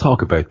we just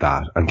talk about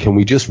that? And can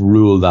we just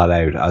rule that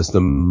out as the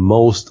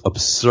most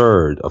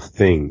absurd of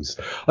things?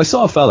 I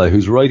saw a fella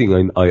who's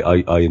writing,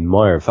 I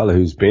admire, a fella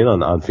who's been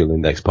on Anfield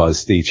Index pod,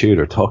 Steve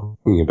Tudor,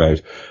 talking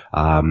about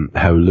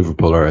how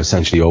Liverpool are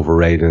essentially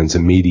overrated and it's a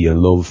media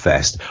love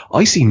fest.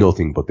 I see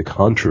nothing but the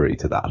contrary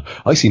to that.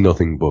 I see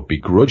nothing but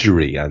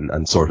begrudgery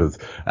and sort of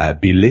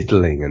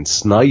belittling and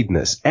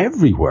snideness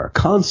everywhere,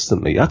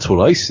 constantly. That's what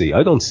I see.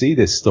 I don't see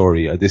this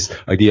story, this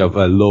idea of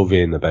a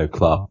love-in about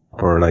Klopp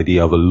or an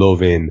idea of a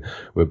love-in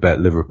about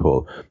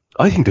Liverpool.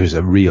 I think there's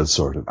a real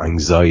sort of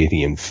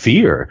anxiety and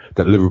fear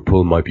that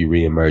Liverpool might be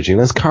re-emerging.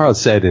 As Carl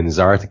said in his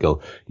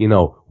article,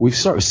 we've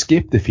sort of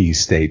skipped a few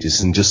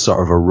stages and just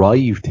sort of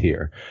arrived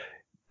here.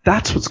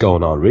 That's what's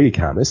going on really,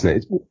 Cam, isn't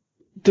it?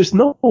 There's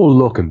no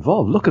luck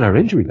involved. Look at our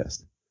injury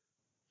list.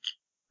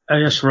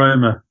 AS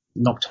Roma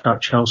knocked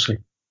out Chelsea.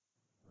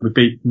 We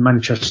beat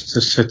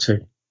Manchester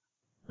City.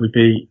 We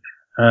beat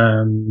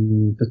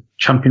the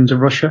champions of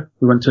Russia.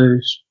 We went to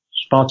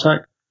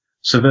Spartak.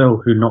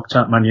 Seville, who knocked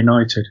out Man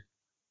United.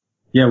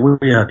 Yeah,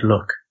 we had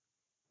luck.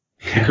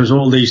 Because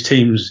all these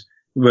teams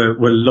were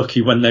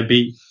lucky when they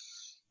beat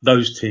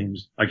those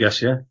teams, I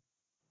guess, yeah?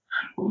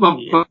 Well,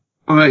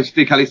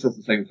 Steve Kelly says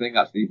the same thing,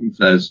 actually. He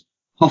says,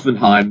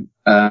 Hoffenheim,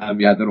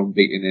 they're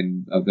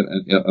unbeaten at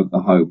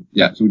the home.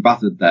 Yeah, so we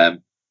battered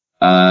them.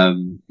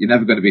 You're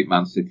never going to beat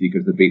Man City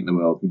because they're beating the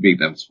world. We beat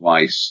them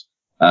twice.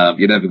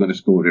 You're never going to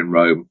score in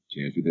Rome.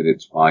 Cheers, we did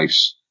it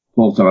twice.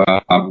 Porto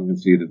haven't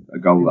conceded a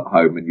goal at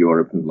home in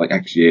Europe in like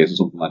X years or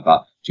something like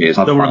that. Cheers,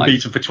 they were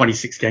unbeaten for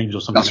 26 games or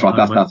something. That's right,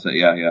 that's it,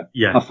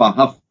 yeah. Have five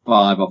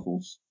off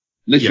us.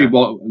 Literally,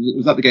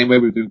 was that the game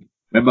where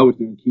Mo was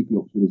doing keeping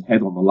up with his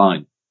head on the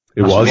line?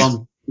 It was.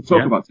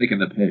 Talk about taking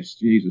the piss.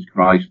 Jesus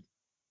Christ.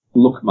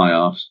 Look my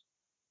arse.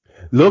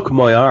 Look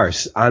my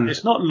arse. And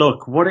it's not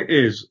look. What it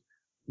is,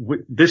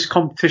 this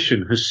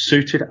competition has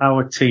suited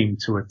our team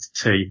to a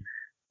T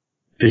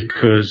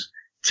because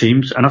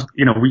teams, and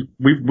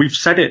we've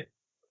said it,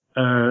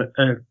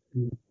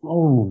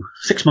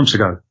 6 months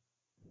ago,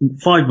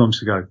 5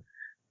 months ago.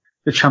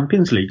 The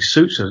Champions League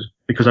suits us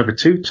because over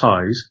 2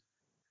 ties,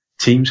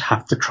 teams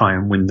have to try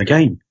and win the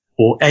game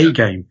or a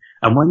game.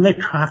 And when they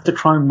have to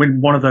try and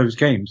win one of those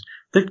games,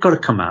 they've got to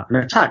come out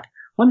and attack.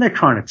 When they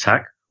try and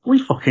attack, we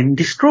fucking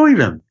destroy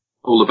them.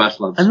 All the best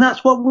lads. And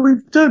that's what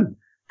we've done.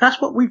 That's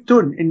what we've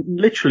done in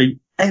literally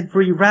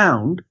every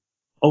round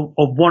of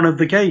one of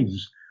the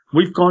games.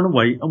 We've gone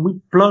away and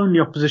we've blown the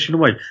opposition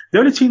away. The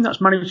only team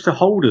that's managed to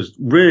hold us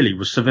really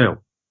was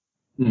Seville.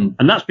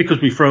 And that's because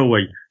we throw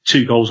away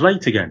 2 goals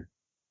late again.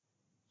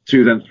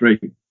 2 then 3.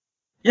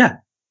 Yeah.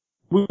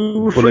 We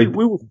were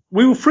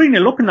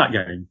 3-0 up in that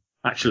game,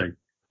 actually.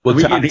 Well,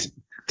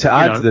 to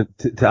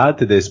add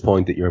to this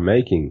point that you're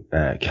making,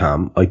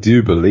 Cam, I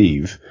do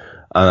believe,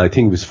 and I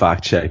think it was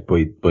fact checked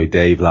by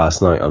Dave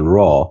last night on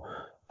Raw,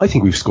 I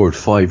think we've scored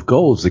 5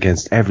 goals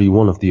against every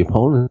one of the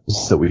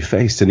opponents that we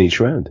faced in each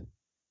round.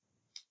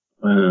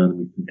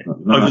 Over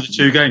the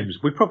 2 games,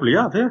 we probably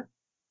have, yeah.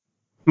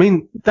 I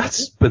mean,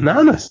 that's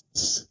bananas,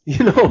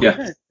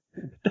 Yeah.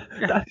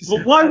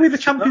 Well, why are we the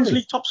Champions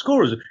League top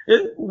scorers?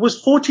 It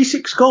was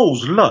 46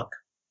 goals, luck.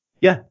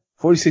 Yeah,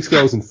 46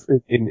 goals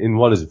in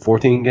what is it,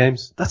 14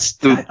 games?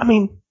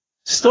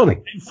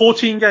 Stunning. In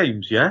 14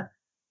 games, yeah.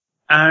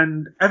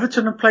 And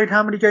Everton have played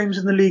how many games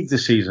in the league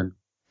this season?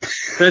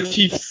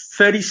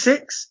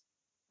 36?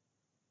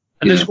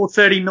 And they scored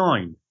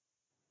 39,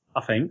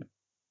 I think.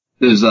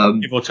 There's,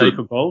 give or take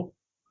a goal.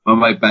 My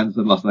mate Ben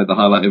said last night the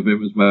highlight of it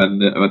was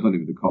when, I don't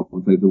even know the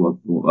commentator was,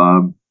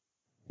 but,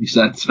 he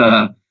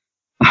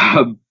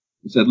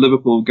said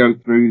Liverpool go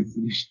through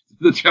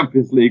the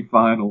Champions League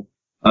final,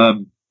 by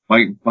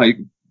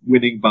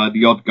winning by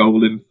the odd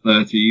goal in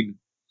 13.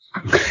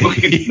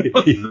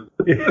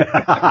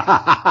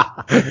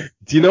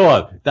 Do you know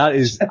what? That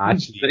is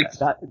actually,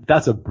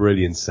 that's a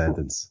brilliant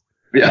sentence.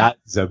 Yeah.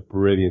 That's a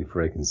brilliant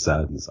freaking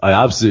sentence. I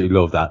absolutely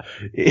love that.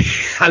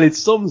 And it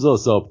sums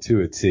us up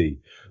to a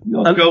T.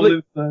 Goal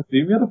in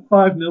 13. We had a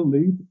 5-0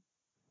 lead.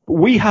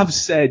 We have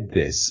said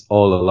this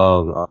all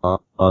along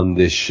on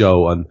this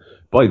show. And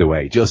by the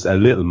way, just a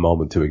little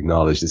moment to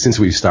acknowledge that since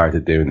we've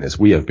started doing this,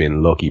 we have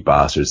been lucky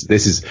bastards.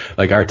 This is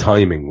like our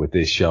timing with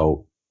this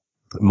show.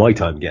 My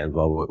time getting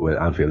involved with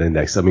Anfield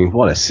Index. I mean,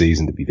 what a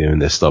season to be doing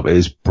this stuff. It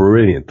is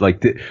brilliant.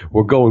 Like,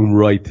 we're going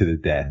right to the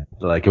death.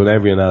 Like, when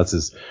everyone else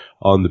is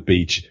on the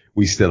beach,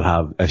 we still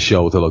have a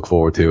show to look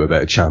forward to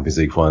about a Champions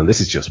League final.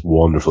 This is just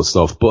wonderful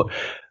stuff. But,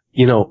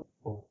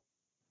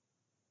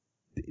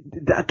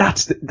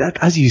 that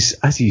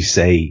as you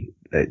say,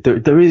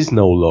 there is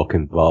no luck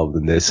involved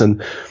in this.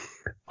 And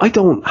I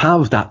don't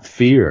have that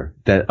fear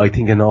that I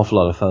think an awful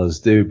lot of fellas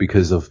do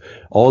because of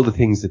all the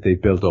things that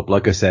they've built up.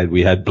 Like I said,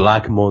 we had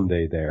Black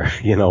Monday there,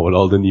 with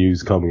all the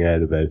news coming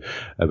out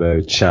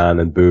about Chan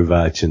and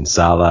Buvac and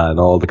Salah and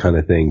all the kind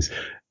of things.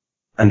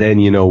 And then,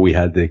 we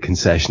had the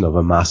concession of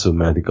a massive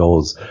amount of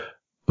goals.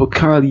 But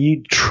Carl,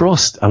 you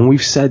trust, and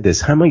we've said this,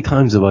 how many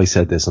times have I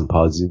said this on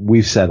pods?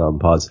 We've said on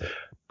pods,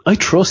 I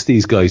trust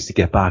these guys to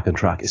get back on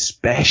track,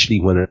 especially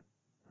when it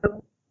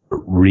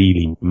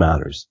really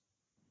matters.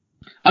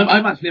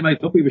 I'm actually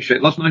made up with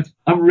shit last night.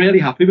 I'm really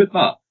happy with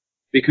that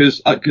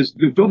because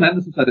John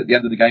Henderson said at the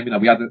end of the game,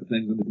 we had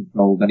things under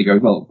control. Then he goes,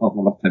 well, apart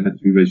from the last 10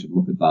 minutes, we really should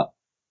look at that.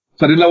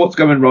 So they know what's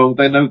going wrong.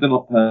 They know they're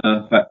not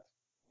perfect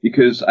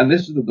because, and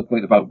this is the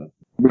point about them.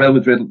 Real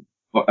Madrid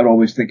are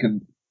always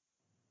thinking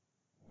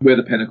we're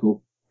the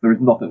pinnacle. There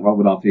is nothing wrong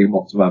with our team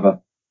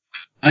whatsoever.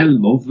 I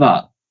love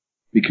that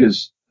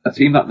because a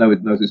team that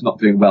knows it's not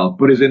doing well,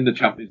 but is in the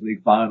Champions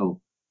League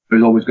final,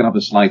 is always going to have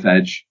a slight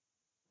edge.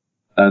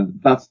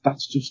 And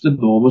that's just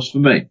enormous for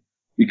me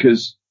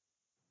because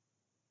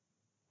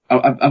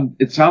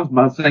it sounds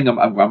mad saying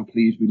I'm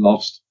pleased we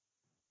lost.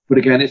 But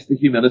again, it's the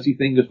humility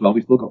thing as well.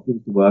 We still got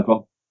things to work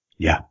on.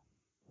 Yeah.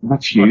 And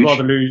that's huge.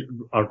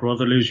 I'd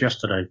rather lose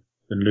yesterday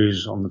than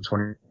lose on the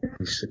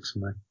 26th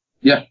of May.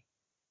 Yeah.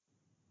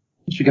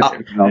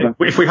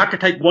 If we had to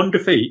take one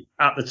defeat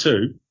out the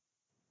two,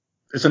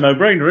 it's a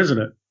no-brainer, isn't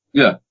it?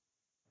 Yeah.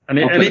 And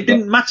it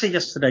didn't matter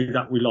yesterday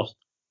that we lost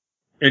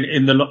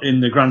in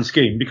the grand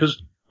scheme,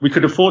 because we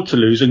could afford to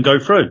lose and go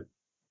through.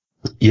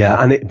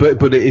 Yeah, and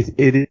but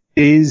it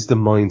is the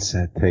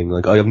mindset thing.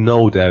 Like, I have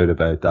no doubt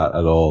about that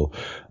at all.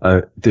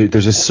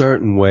 There's a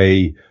certain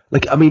way.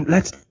 Like, I mean,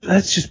 let's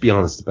just be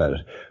honest about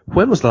it.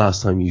 When was the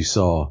last time you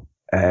saw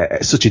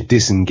such a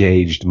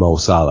disengaged Mo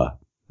Salah?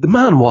 The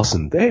man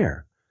wasn't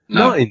there.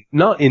 No.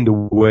 Not in the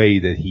way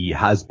that he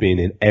has been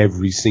in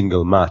every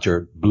single match,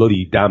 or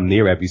bloody damn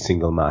near every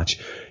single match.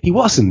 He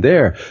wasn't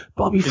there.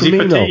 Bobby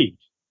Firmino.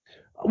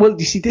 Well,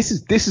 you see, this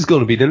is going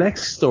to be the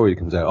next story that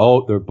comes out.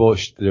 Oh, they're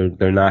bushed, they're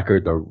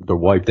knackered, they're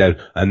wiped out,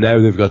 and now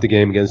they've got the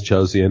game against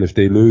Chelsea, and if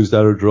they lose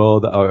that or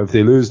draw that, or if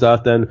they lose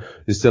that, then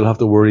they still have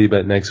to worry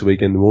about next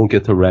week and won't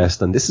get to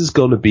rest. And this is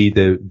going to be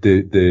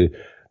the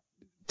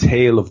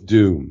tale of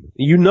doom.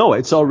 You know,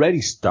 it's already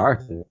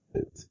started.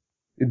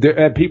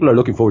 People are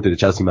looking forward to the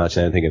Chelsea match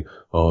now, thinking,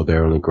 oh,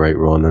 they're on a great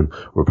run, and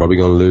we're probably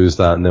going to lose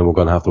that, and then we're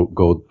going to have to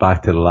go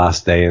back to the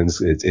last day, and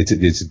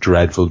it's a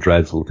dreadful,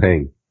 dreadful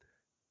thing.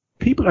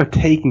 People are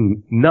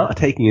not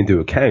taking into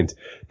account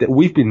that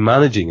we've been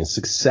managing a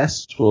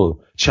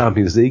successful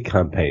Champions League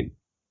campaign,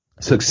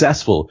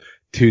 successful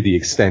to the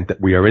extent that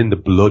we are in the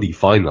bloody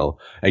final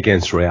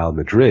against Real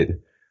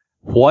Madrid,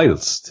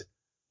 whilst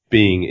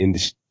being in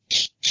the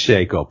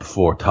shake-up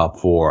for top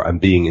four and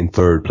being in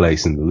third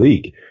place in the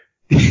league.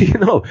 You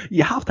know,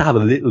 you have to have a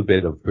little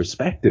bit of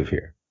perspective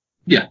here.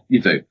 Yeah,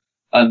 you do.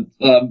 And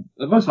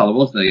Mo Salah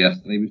was there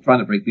yesterday. He was trying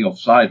to break the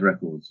offside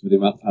records for the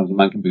amount of times a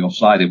man can be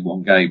offside in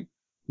one game.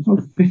 It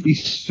was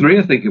 53,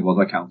 I think it was,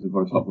 I counted,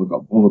 but I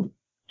got bored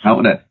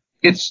counting it.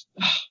 It's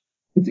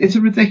a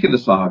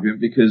ridiculous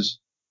argument, because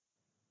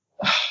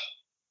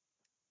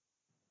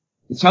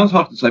it sounds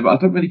hard to say, but I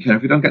don't really care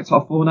if we don't get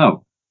top four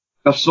now.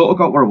 I've sort of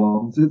got what I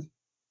wanted.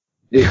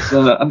 It's,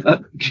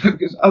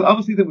 I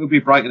honestly think we'll be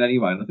Brighton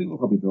anyway, and I think we'll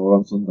probably draw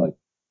on Sunday.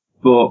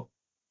 But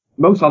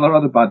Mo Salah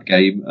had a bad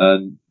game,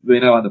 and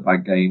Firmino had a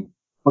bad game.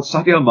 But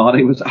Sadio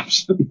Mane was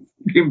absolutely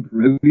fucking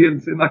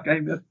brilliant in that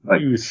game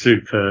yesterday. He was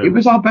superb. He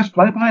was our best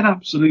player by an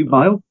absolute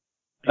mile.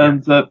 Yeah.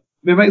 And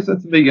my mate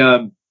said to me,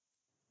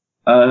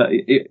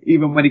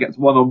 even when he gets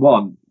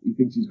one-on-one, he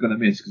thinks he's going to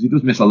miss, because he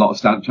does miss a lot of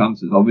stand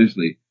chances,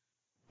 obviously.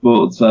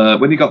 But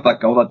when he got that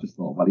goal, I just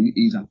thought, well,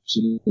 he's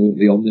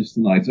absolutely on this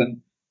tonight.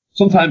 And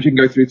sometimes you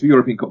can go through to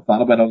European Cup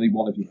final when only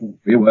one of your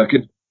front three are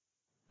working.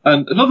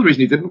 And another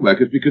reason he didn't work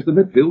is because the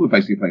midfield were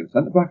basically playing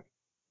centre-back.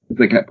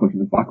 They kept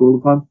pushing us back all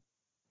the time.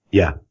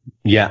 Yeah.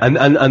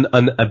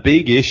 And a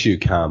big issue,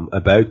 Cam,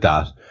 about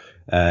that,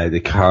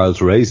 that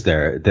Carl's raised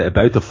there,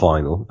 about the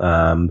final.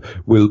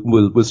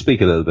 We'll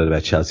speak a little bit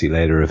about Chelsea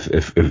later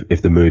if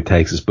the mood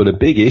takes us, but a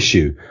big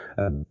issue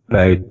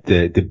about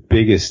the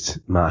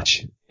biggest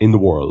match in the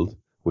world,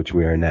 which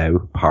we are now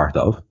part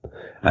of,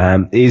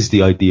 is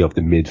the idea of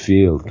the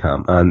midfield,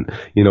 Cam. And,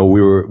 you know,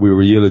 we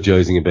were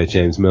eulogizing about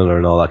James Milner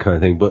and all that kind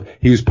of thing, but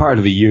he was part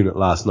of a unit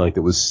last night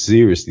that was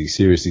seriously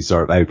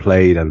sort of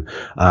outplayed and,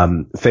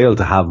 failed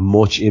to have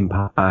much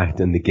impact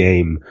in the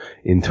game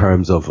in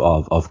terms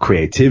of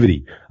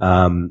creativity.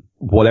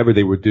 Whatever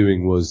they were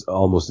doing was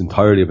almost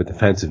entirely of a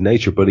defensive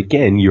nature. But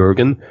again,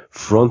 Jurgen,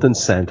 front and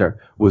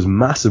center, was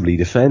massively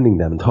defending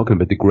them and talking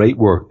about the great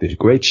work, the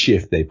great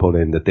shift they put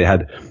in, that they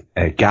had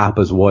a gap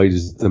as wide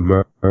as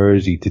the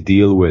Mersey to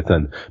deal with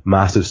and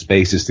massive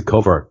spaces to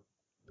cover.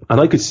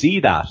 And I could see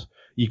that.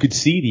 You could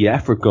see the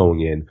effort going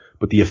in,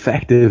 but the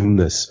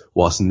effectiveness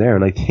wasn't there.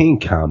 And I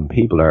think,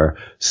 people are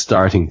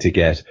starting to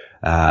get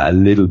a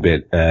little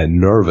bit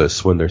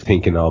nervous when they're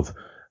thinking of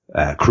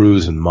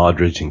Kroos and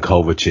Modric and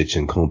Kovacic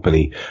and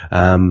company,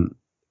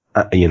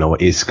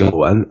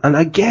 Isco, and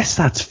I guess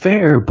that's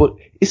fair, but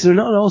is there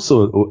not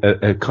also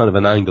a kind of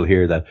an angle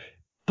here that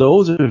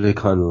those are the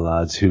kind of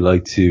lads who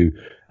like to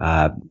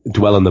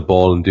dwell on the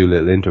ball and do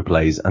little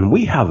interplays, and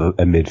we have a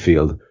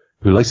midfield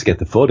who likes to get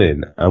the foot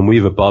in, and we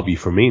have a Bobby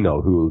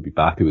Firmino who will be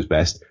back to his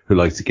best, who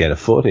likes to get a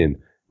foot in. It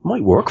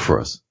might work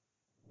for us.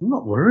 I'm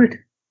not worried.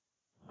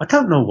 I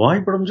don't know why,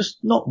 but I'm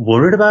just not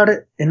worried about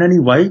it in any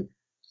way.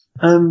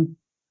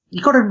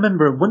 You got to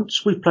remember,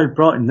 once we play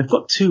Brighton, they've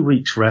got 2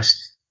 weeks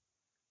rest.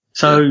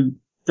 So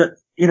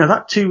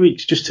that 2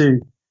 weeks just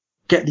to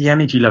get the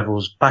energy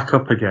levels back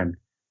up again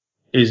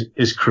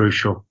is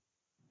crucial.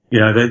 You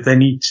know, they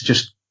need to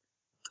just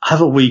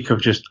have a week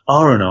of just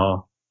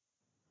R&R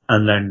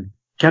and then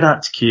get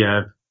out to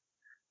Kiev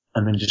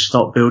and then just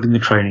start building the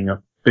training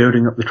up,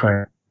 building up the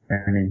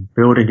training,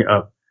 building it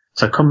up.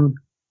 So come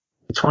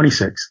the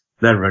 26th,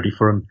 they're ready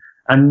for them.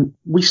 And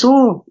we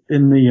saw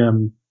in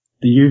the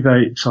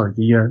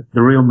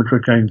Real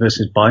Madrid game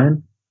versus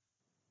Bayern.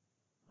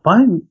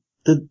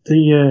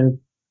 The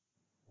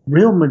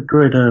Real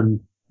Madrid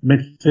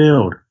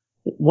midfield,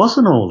 it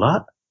wasn't all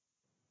that.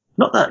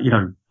 Not that,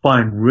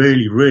 Bayern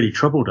really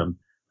troubled them,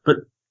 but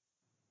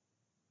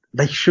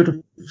they should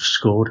have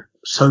scored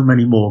so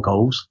many more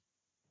goals,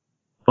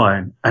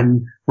 Bayern.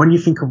 And when you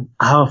think of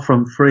our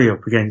front three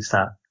up against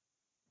that,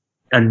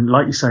 and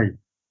like you say,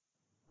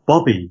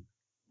 Bobby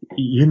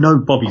you know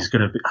Bobby's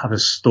going to have a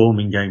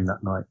storming game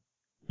that night.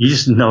 You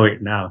just know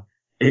it now.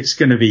 It's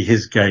going to be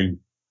his game.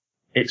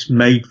 It's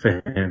made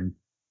for him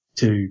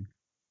to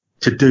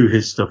do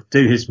his stuff,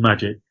 do his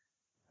magic.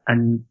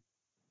 And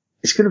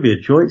it's going to be a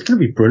joy. It's going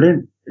to be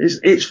brilliant.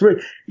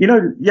 You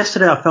know,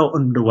 yesterday I felt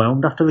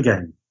underwhelmed after the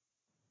game.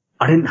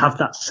 I didn't have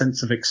that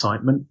sense of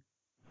excitement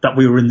that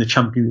we were in the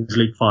Champions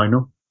League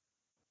final.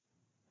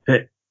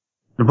 But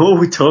the more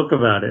we talk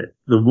about it,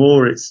 the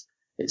more it's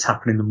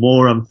happening, the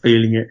more I'm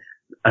feeling it.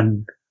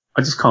 And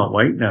I just can't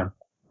wait now.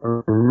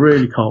 I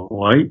really can't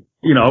wait.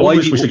 You know, I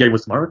wish the game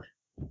was tomorrow.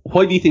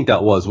 Why do you think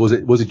that was? Was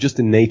it just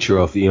the nature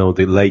of, you know,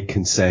 the late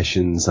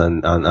concessions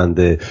and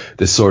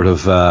the sort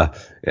of,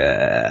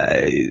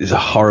 it's a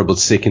horrible,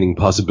 sickening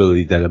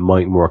possibility that it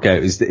mightn't work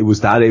out?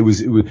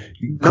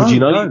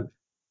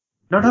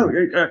 No.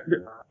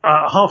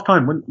 Half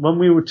time, when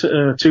we were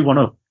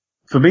 2-1 up,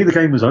 for me the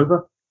game was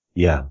over.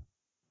 Yeah.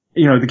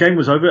 You know, the game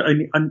was over,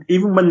 and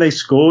even when they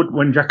scored,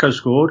 when Jacko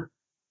scored,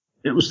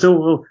 it was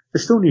still, they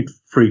still need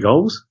 3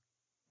 goals.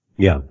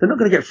 Yeah. They're not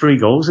going to get 3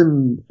 goals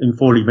in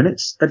 40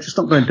 minutes. They're just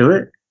not going to do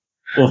it.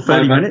 Or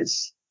 30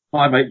 minutes.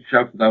 My mate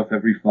shouted out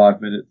every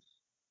 5 minutes.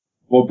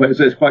 Well, but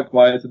it's quite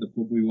quiet in the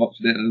pub. We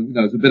watched it, and, you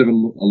know, it's a bit of a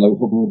low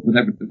hubbub, and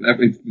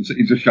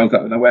he just shouts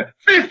out of nowhere,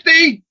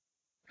 50!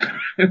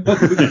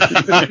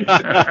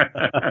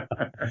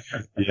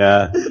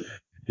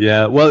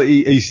 Yeah. Well,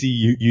 you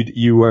see,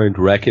 you weren't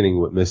reckoning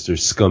with Mr.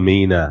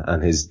 Scamina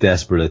and his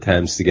desperate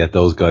attempts to get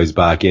those guys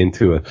back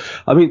into it.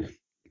 I mean,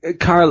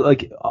 Carl,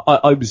 like,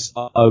 I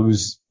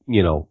was,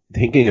 you know,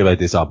 thinking about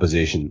this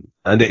opposition,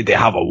 and they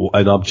have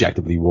an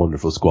objectively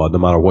wonderful squad, no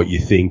matter what you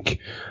think.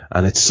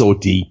 And it's so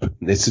deep.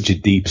 It's such a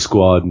deep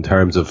squad in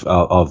terms of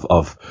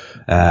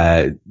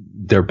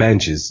their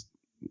bench is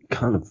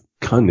kind of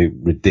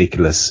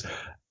ridiculous.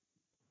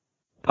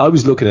 I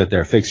was looking at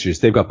their fixtures.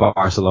 They've got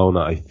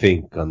Barcelona, I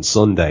think, on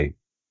Sunday.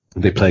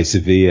 They play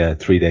Sevilla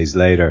 3 days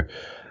later.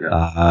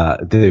 Yeah.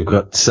 They've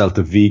got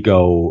Celta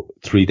Vigo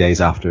 3 days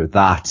after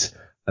that.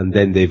 And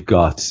then they've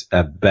got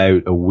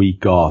about a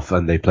week off,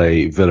 and they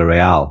play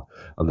Villarreal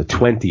on the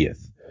 20th.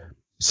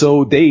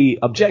 So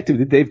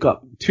objectively, they've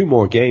got 2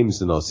 more games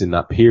than us in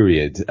that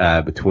period,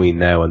 between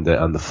now and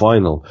the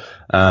final.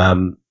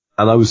 And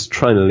I was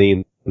trying to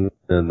lean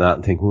on that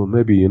and think, well,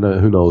 maybe, you know,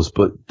 who knows,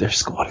 but their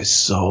squad is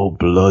so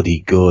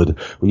bloody good.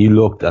 When you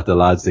looked at the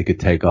lads they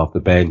could take off the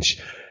bench,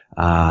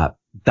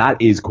 that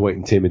is quite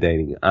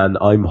intimidating. And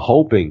I'm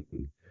hoping,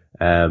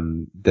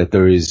 that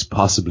there is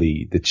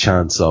possibly the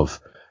chance of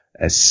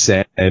a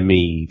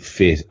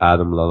semi-fit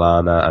Adam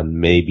Lallana and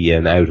maybe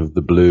an out of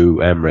the blue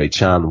Emre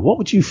Can. What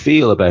would you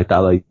feel about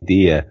that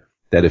idea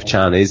that if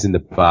Can is in the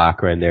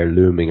background there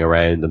looming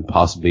around and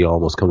possibly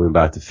almost coming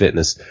back to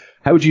fitness,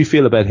 how would you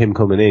feel about him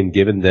coming in,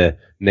 given the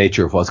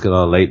nature of what's going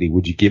on lately?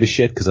 Would you give a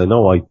shit? Because I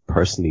know I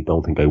personally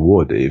don't think I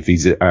would. If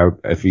he's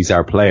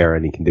our player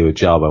and he can do a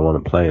job, I want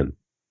him playing.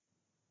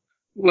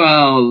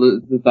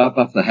 Well,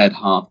 that's a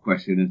head-heart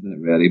question, isn't it,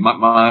 really?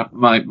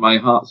 My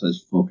heart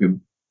says fuck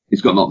him.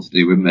 It's got nothing to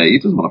do with me. He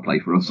doesn't want to play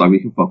for us, so we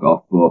can fuck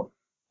off. But,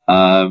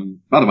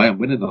 by the way, I'm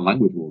winning the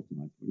language war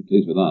tonight. I'm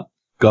pleased with that.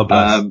 God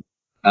bless.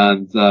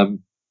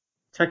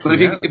 But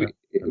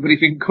if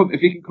he can come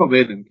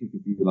in and kick a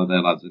few of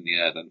their lads in the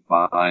air, then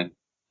fine.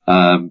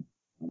 I'm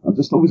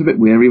just always a bit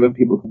wary when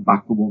people come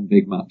back for one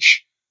big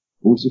match.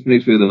 Always just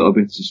makes me a little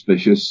bit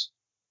suspicious.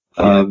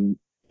 You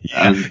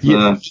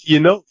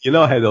know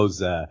how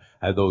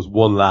those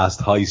one last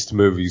heist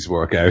movies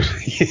work out.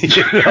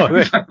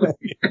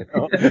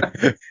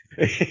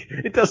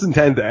 It doesn't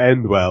tend to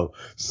end well.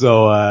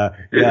 So,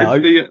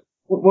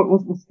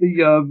 what's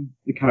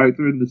the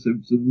character in The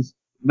Simpsons?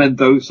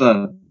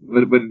 Mendoza,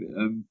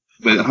 when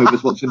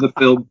Homer's watching the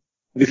film,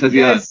 and he says,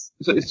 yes.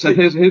 So it says,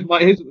 here's the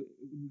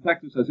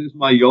detective says, here's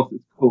my yacht,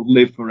 it's called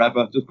Live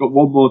Forever, just got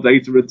one more day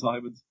to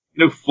retirement.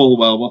 You know full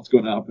well what's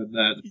going to happen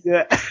there.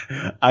 Yeah.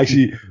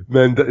 Actually,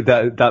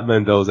 that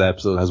Mendoza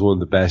episode has one of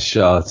the best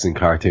shots in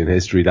cartoon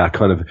history, that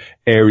kind of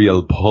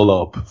aerial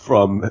pull-up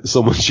from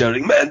someone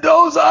shouting,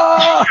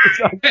 Mendoza!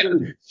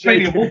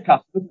 Shaking a whole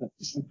cast, isn't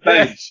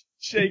it?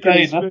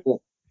 Shaking.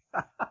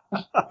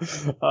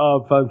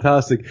 Oh,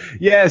 fantastic.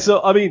 Yeah,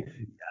 so, I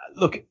mean,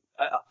 look,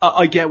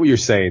 I get what you're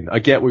saying.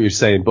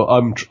 But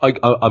I'm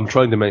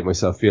trying to make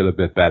myself feel a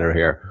bit better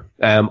here.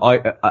 Adam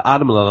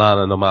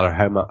Lallana, no matter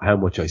how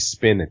much I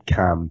spin at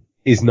Cam,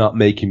 is not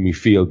making me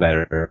feel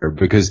better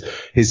because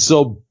his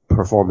sub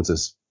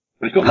performances.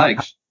 He's got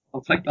legs.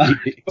 I'll take that.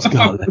 He's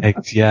got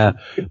legs, yeah.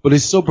 But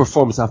his sub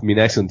performance haven't been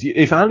excellent.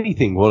 If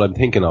anything, what I'm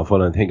thinking of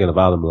Adam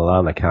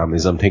Lallana, Cam,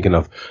 is I'm thinking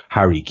of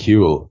Harry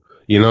Kewell.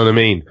 You know what I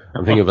mean?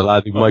 I'm thinking of a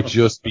lad who might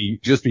just be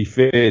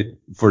fit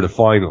for the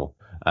final.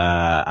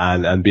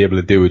 And be able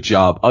to do a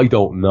job. I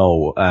don't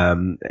know.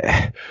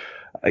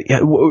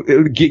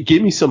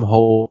 Give me some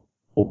hope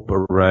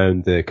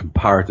around the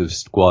comparative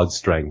squad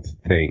strength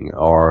thing,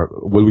 or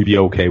will we be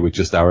okay with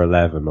just our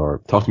 11?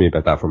 Or talk to me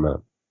about that for a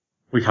minute.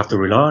 We have to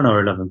rely on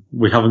our 11.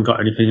 We haven't got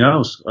anything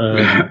else.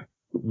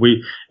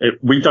 We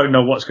don't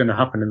know what's going to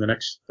happen in the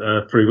next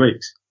 3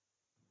 weeks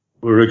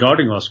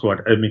regarding our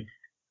squad. I mean,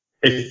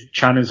 if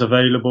Chan is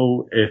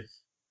available, if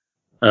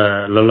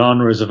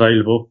Lallana is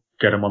available,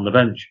 get him on the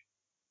bench.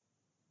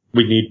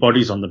 We need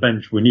bodies on the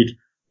bench. We need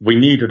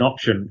an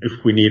option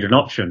if we need an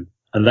option,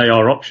 and they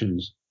are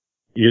options.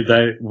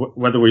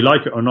 Whether we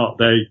like it or not,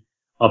 they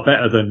are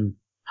better than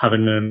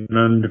having an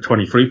under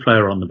 23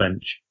 player on the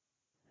bench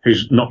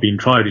who's not been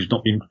tried,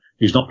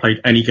 who's not played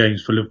any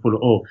games for Liverpool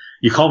at all.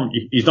 He's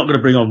not going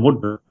to bring on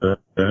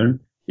Woodburn.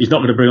 He's not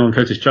going to bring on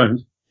Curtis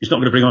Jones. He's not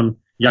going to bring on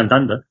Jan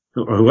Danda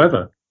or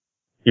whoever.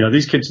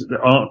 These kids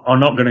are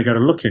not going to get a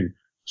look in.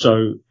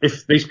 So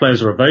if these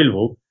players are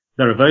available,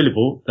 they're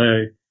available.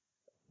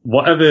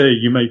 Whatever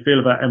you may feel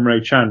about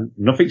Emre Can,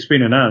 nothing's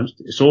been announced.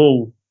 It's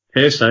all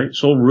hearsay.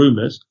 It's all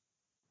rumours.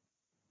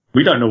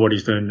 We don't know what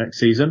he's doing next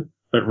season,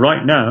 but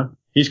right now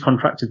he's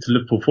contracted to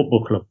Liverpool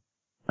Football Club.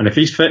 And if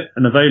he's fit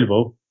and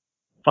available,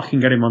 fucking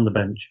get him on the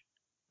bench.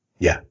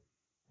 Yeah.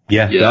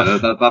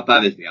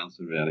 That is the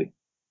answer, really.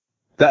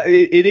 That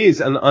it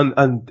is,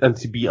 and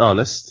to be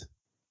honest,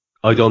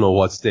 I don't know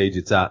what stage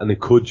it's at, and it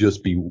could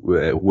just be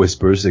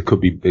whispers. It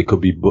could be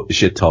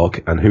shit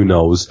talk, and who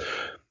knows.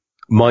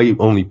 My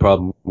only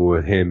problem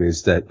with him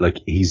is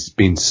that, he's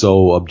been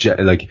so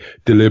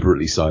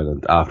deliberately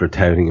silent after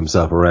touting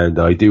himself around.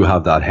 I do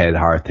have that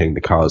head-heart thing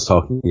that Carl's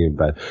talking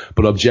about,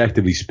 but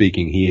objectively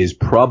speaking, he is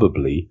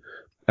probably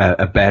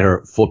a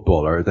better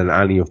footballer than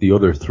any of the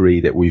other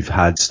three that we've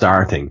had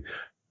starting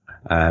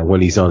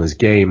when he's on his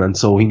game, and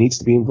so he needs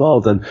to be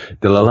involved. And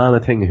the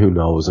Lallana thing, who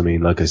knows? I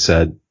mean, like I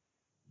said,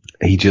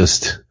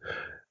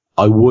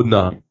 I would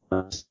not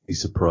be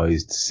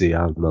surprised to see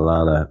Adam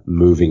Lallana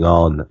moving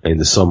on in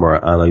the summer,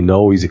 and I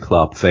know he's a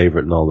Klopp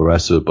favourite and all the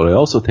rest of it, but I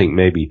also think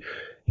maybe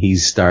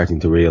he's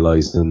starting to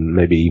realise, and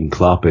maybe even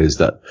Klopp is,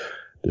 that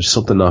there's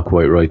something not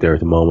quite right there at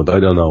the moment.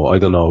 I don't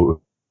know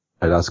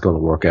how that's going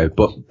to work out,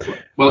 but...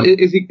 Well,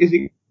 is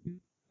he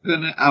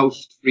going to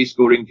oust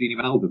free-scoring Gini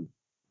Wijnaldum?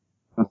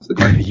 That's the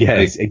question.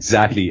 Yes,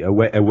 exactly.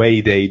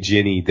 Away day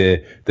Ginny,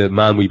 the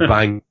man we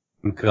bang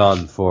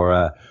on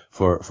for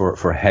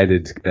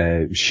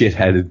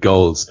shit-headed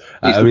goals.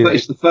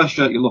 It's the first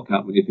shirt you look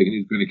at when you're thinking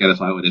he's going to get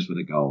us out of this with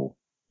a goal.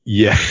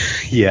 Yeah.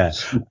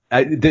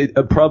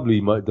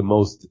 Probably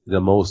the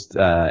most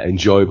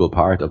enjoyable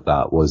part of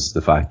that was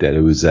the fact that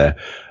it was a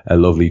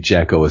lovely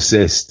Dzeko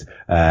assist.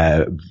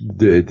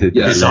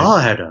 It's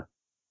our header.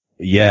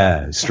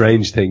 Yeah,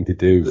 strange thing to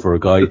do for a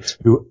guy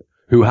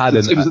who had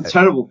it was a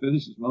terrible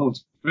finish as well.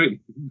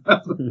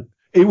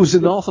 It was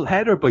an awful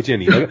header by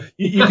Ginny.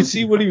 You could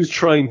see what he was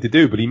trying to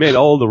do, but he made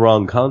all the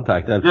wrong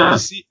contact. And it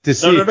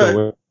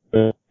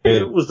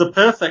was the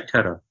perfect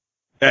header.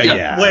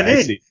 Went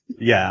in.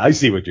 I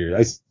see what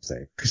you're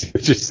saying.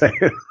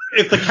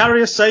 If the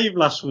Carrier save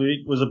last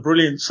week was a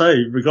brilliant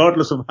save,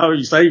 regardless of how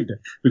he saved it,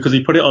 because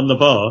he put it on the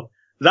bar,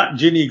 that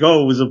Ginny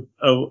goal was a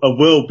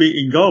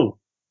world-beating goal.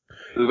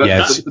 The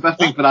best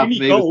thing for that for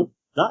me was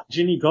that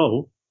Ginny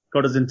goal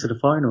got us into the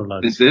final,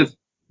 lads. It did.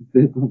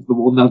 That's the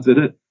one that did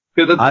it.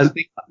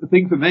 The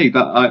thing for me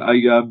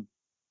that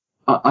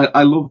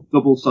I love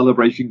double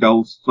celebration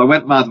goals. So I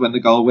went mad when the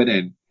goal went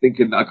in,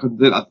 thinking I couldn't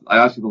do it. I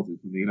actually thought it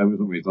was for me, for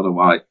some reason, I don't know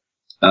why.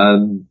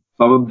 So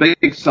I'm a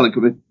big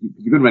celebrity,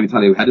 you couldn't really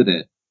tell who headed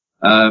it.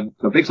 So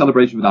a big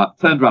celebration for that.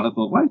 Turned around and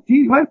thought, why are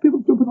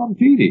people jumping on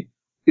Gini?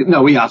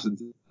 No, he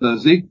hasn't,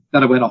 does he?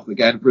 Then I went off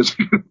again for a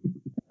second.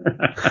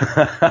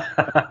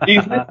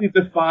 He's literally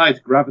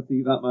defied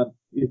gravity, that man.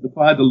 He's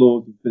defied the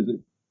laws of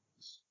physics.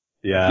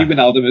 Yeah. Gini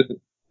Wijnaldum,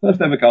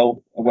 first ever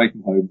goal away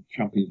from home,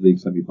 Champions League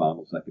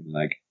semi-final, second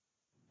leg.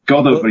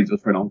 God knows what he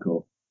does for an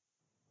encore.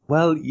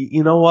 Well,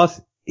 you know what?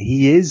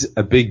 He is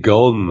a big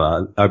goal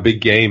man, a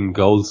big game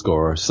goal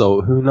scorer.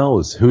 So who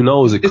knows? It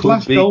His could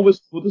last be. goal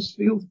was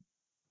Huddersfield.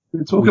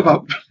 Talk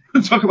about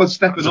stepping up.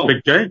 That was a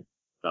big game.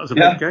 That was a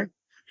big game.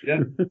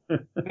 Yeah.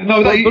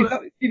 No,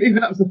 even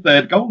that was the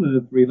third goal in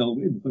a 3-0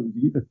 win. So it was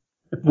you.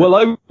 Well,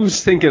 I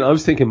was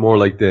thinking more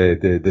like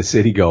the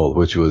City goal,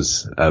 which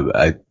was, there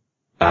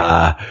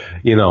was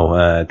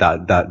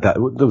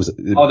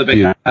the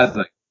big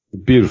header.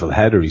 Beautiful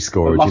header he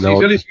scored. He's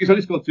only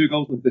scored 2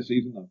 goals this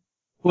season though.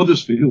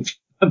 Huddersfield,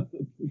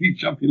 the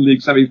Champions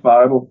League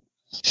semi-final.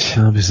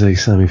 Champions League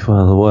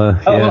semi-final. Well,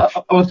 yeah.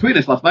 I was tweeting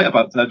this last night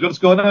about. Do you want to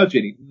score now,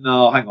 Ginny?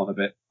 No, hang on a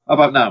bit. How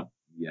about now?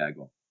 Yeah,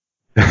 go on.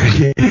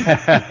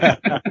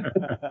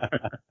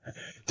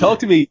 Talk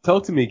to me,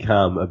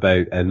 Cam,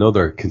 about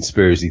another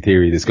conspiracy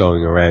theory that's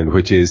going around,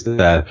 which is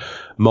that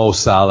Mo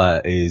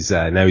Salah is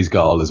now he's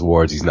got all his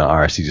awards, he's not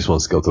arsed, he just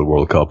wants to go to the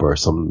World Cup or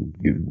some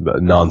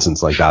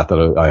nonsense like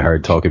that I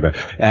heard talking about.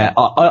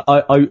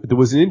 There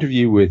was an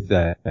interview with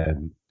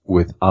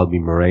Albi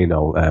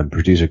Moreno,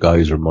 producer guy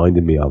who's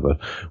reminded me of it,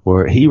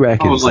 where he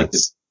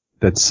reckons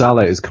that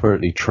Salah is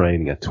currently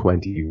training at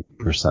 20%.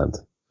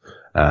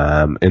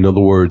 In other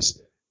words,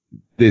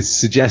 the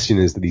suggestion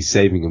is that he's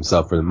saving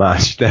himself for the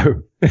match.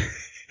 Now,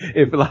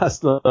 if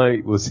last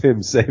night was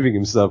him saving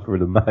himself for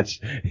the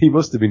match, he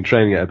must have been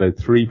training at about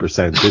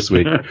 3% this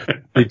week,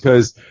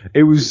 because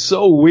it was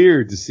so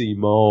weird to see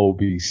Mo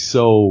be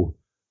so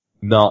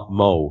not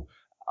Mo.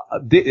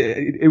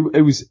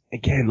 It was,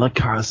 again, like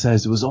Carl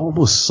says, it was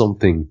almost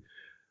something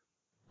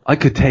I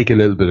could take a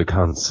little bit of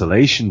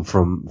consolation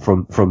from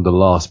the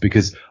loss,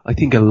 because I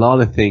think a lot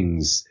of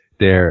things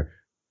there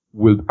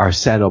are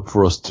set up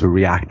for us to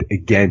react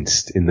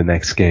against in the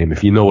next game,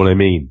 if you know what I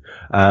mean.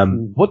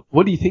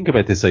 What do you think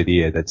about this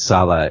idea that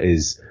Salah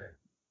is,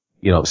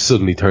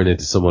 suddenly turned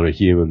into some other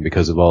human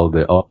because of all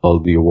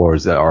the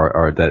awards that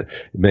are that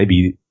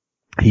maybe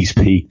he's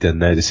peaked and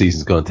now the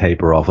season's going to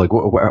taper off? Like,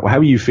 how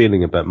are you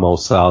feeling about Mo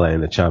Salah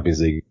in the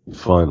Champions League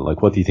final?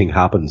 Like, what do you think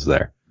happens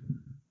there?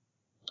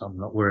 I'm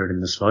not worried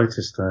in the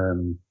slightest.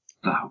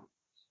 No.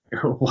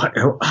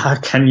 How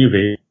can you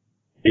be?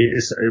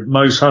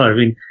 Mo Salah, I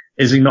mean,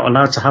 is he not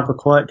allowed to have a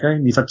quiet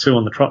game? He's had 2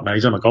 on the trot now.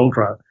 He's on a goal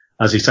drought.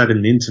 As he said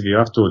in the interview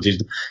afterwards,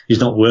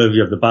 he's not worthy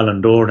of the Ballon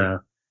d'Or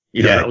now.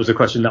 That was a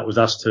question that was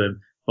asked to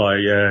him by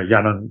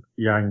Jan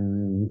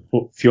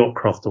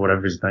Fjordcroft, or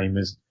whatever his name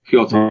is.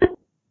 Fjordcroft.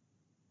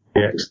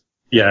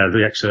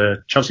 The ex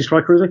Chelsea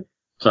striker, is he?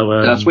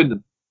 So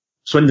Swindon.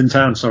 Swindon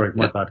Town, sorry,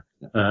 my bad.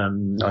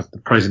 I'm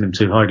praising him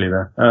too highly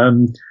there.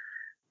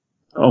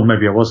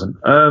 Maybe I wasn't.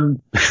 I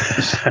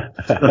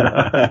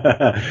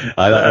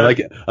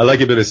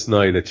like a bit of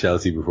snide at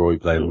Chelsea before we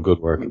play them. Good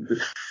work.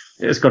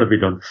 It's got to be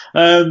done.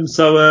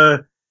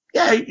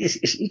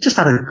 He just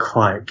had a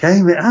quiet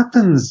game. It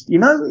happens,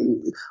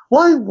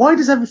 Why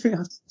does everything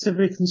have to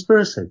be a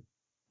conspiracy?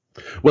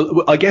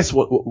 Well, I guess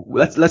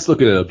let's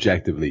look at it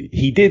objectively.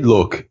 He did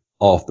look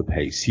off the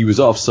pace. He was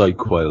offside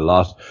quite a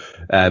lot.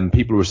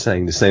 People were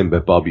saying the same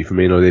about Bobby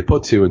Firmino. They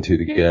put 2 and 2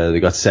 together. They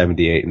got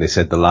 78 and they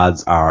said the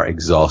lads are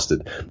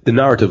exhausted. The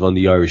narrative on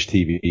the Irish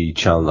TV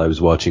channel I was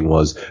watching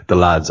was the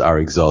lads are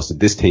exhausted.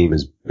 This team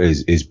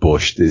is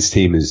bushed. This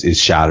team is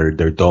shattered.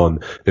 They're done.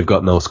 They've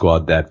got no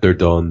squad depth. They're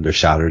done. They're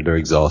shattered. They're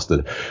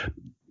exhausted.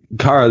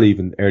 Carl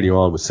even earlier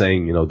on was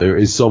saying, there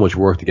is so much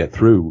work to get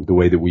through the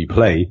way that we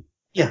play.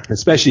 Yeah.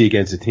 Especially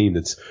against a team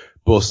that's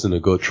busting a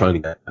gut, trying to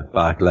get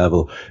back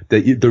level.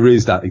 There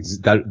is that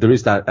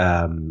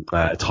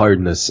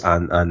tiredness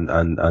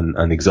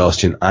and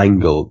exhaustion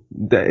angle.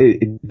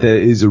 There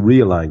is a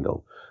real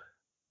angle.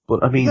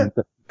 But I mean,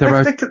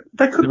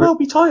 they could well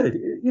be tired.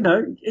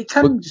 It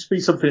can just be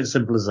something as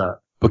simple as that.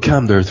 But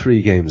Cam, there are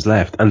 3 games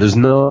left, and there's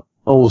no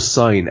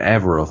sign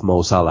ever of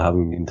Mo Salah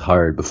having been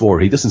tired before.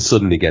 He doesn't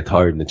suddenly get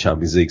tired in the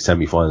Champions League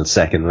semi-final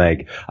second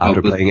leg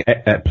after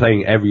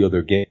playing every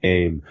other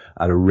game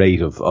at a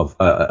rate of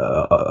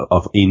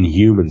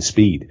inhuman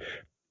speed.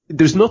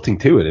 There's nothing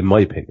to it, in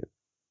my opinion.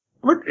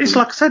 It's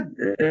like I said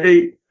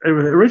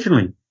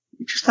originally,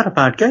 he just had a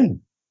bad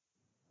game.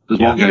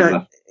 There's one game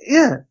left.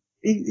 Yeah,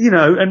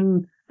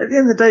 and at the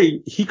end of the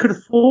day, he could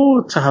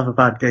afford to have a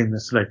bad game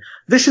yesterday.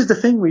 This is the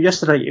thing with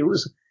yesterday. It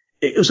was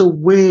a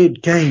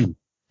weird game.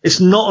 It's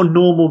not a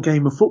normal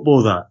game of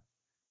football, that.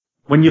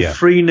 When you're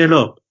 3-0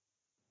 up,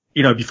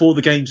 before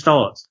the game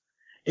starts.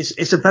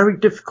 It's a very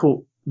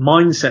difficult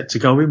mindset to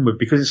go in with,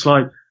 because it's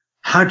like,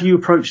 how do you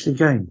approach the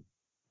game?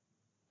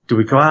 Do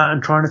we go out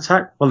and try and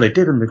attack? Well, they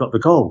did, and they got the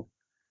goal.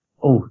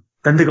 Oh,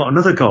 then they got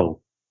another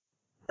goal.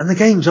 And the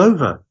game's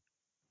over.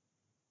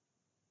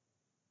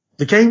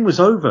 The game was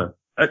over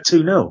at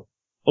 2-0.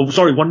 Oh,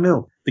 sorry,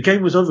 1-0. The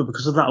game was over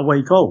because of that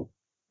away goal.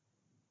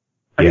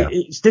 And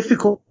it's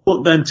difficult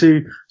then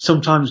to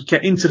sometimes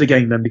get into the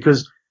game then,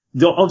 because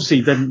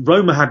obviously then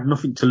Roma had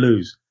nothing to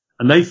lose,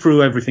 and they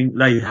threw everything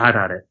they had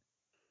at it.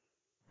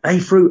 They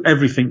threw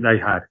everything they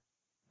had.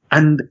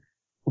 And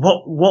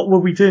what were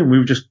we doing? We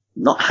were just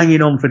not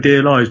hanging on for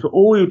dear lives, but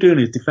all we were doing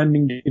is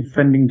defending.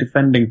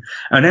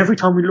 And every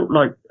time we looked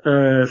like,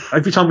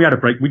 every time we had a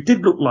break, we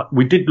did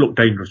look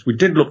dangerous. We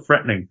did look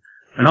threatening.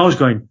 And I was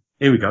going,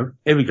 here we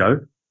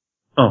go.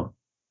 Oh,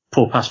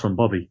 poor pass from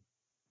Bobby.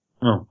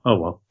 Oh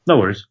well. No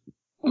worries.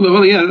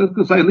 Well, yeah, I was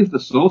going to say, at least I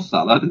saw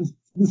Salah. I didn't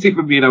see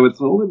Firmino at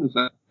all in the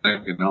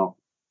second half.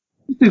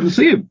 I didn't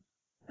see him.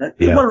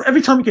 Yeah. Well,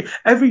 every time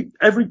every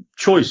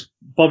choice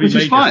Bobby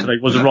made yesterday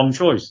was a wrong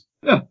choice.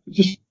 Yeah,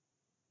 just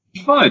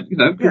fine,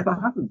 because that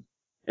happens.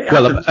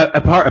 Well,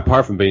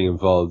 apart from being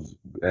involved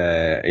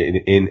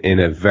in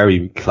a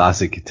very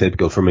classic,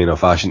 typical Firmino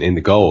fashion in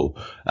the goal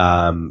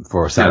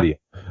for Saudi.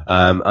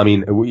 I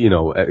mean,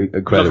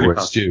 credit where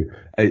it's due.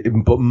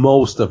 But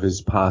most of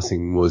his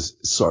passing was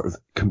sort of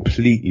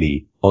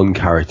completely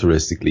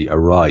uncharacteristically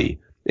awry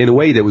in a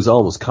way that was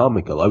almost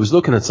comical. I was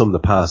looking at some of the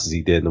passes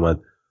he did and I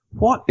went,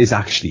 what is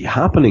actually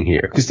happening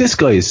here? Because this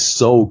guy is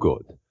so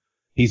good.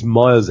 He's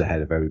miles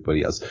ahead of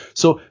everybody else.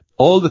 So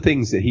all the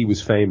things that he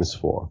was famous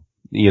for,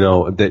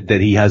 that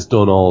he has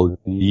done all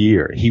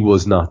year, he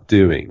was not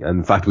doing, and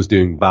in fact was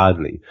doing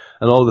badly.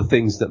 And all the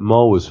things that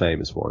Mo was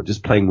famous for,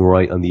 just playing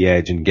right on the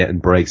edge and getting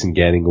breaks and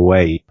getting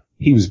away,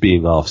 he was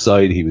being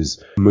offside,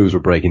 moves were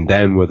breaking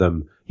down with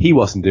him. He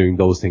wasn't doing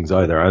those things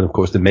either. And of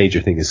course the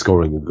major thing is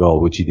scoring a goal,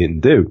 which he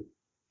didn't do.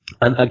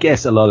 And I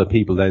guess a lot of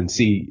people then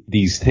see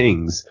these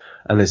things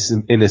and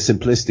in a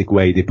simplistic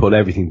way, they put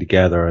everything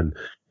together and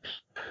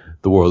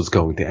the world's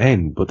going to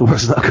end, but the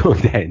world's not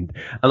going to end.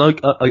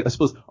 And I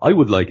suppose I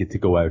would like it to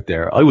go out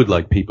there. I would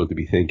like people to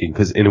be thinking,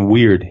 because in a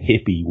weird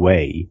hippie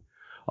way,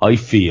 I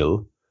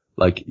feel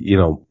like,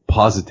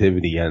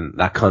 positivity and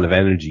that kind of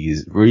energy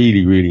is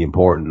really, really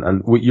important.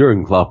 And with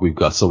Jurgen Klopp, we've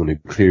got someone who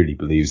clearly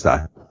believes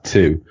that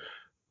too.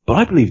 But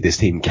I believe this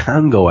team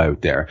can go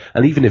out there.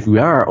 And even if we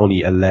are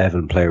only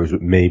 11 players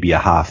with maybe a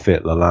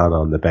half-fit Lallana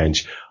on the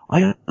bench,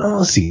 I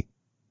honestly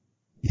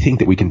think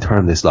that we can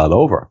turn this lot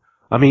over.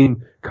 I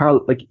mean,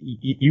 Carl, like,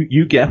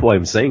 you get why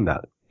I'm saying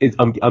that.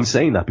 I'm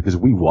saying that because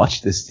we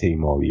watched this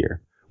team all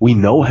year. We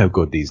know how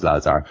good these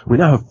lads are. We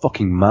know how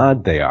fucking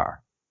mad they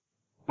are.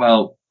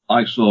 Well,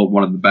 I saw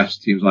one of the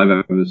best teams I've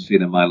ever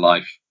seen in my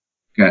life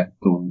get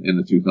done in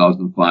the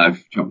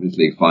 2005 Champions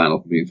League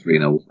final for being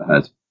 3-0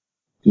 ahead.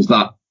 Because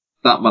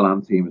that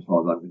Milan team, as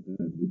far as I'm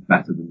concerned, is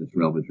better than this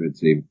Real Madrid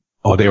team.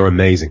 Oh, they were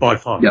amazing. By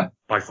far. Yeah.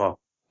 By far.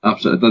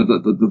 Absolutely.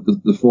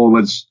 The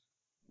forwards,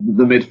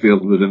 the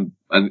midfield was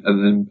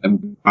an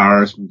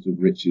embarrassment of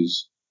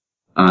riches,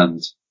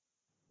 and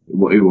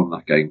who won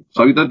that game?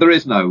 So there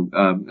is no,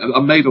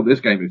 I made up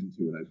this game isn't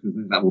 2-0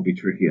 because that will be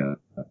trickier.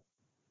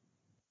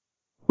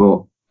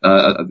 But,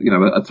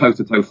 a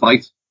toe-to-toe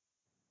fight,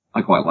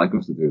 I quite like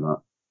us to do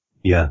that.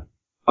 Yeah.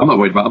 I'm not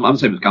worried about, I'm the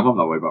same as Cam, I'm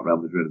not worried about Real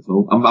Madrid at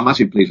all. I'm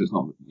actually pleased it's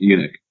not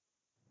Munich.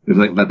 Because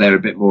I think that they're a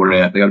bit more,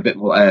 they are a bit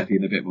more earthy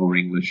and a bit more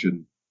English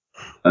and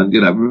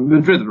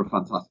Madrid are a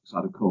fantastic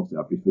side, of course,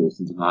 I'd be first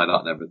to deny that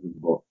and everything,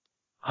 but.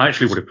 I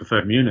actually would have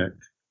preferred Munich.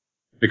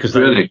 Because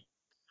really?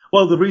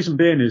 Well, the reason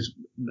being is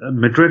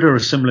Madrid are a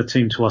similar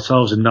team to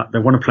ourselves in that they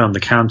want to play on the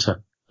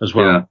counter as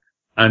well. Yeah.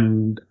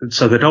 And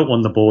so they don't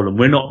want the ball, and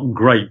we're not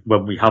great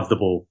when we have the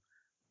ball.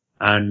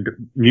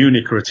 And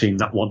Munich are a team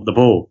that want the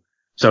ball.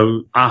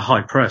 So our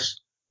high press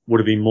would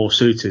have been more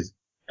suited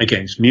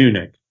against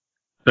Munich.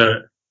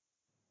 But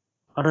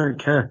I don't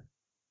care.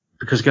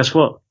 Because guess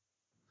what?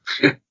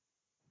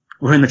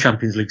 We're in the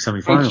Champions League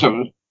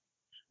semi-final.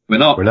 We're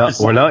not,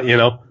 you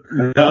know.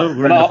 No,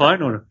 we're in the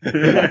final.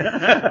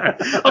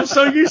 I'm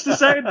so used to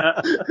saying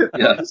that.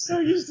 Yeah. I'm so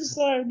used to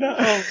saying that.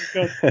 Oh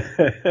my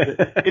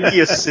God.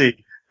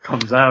 Idiocy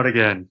comes out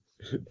again.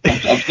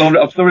 I'm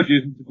still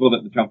refusing to call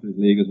it the Champions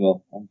League as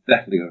well. I'm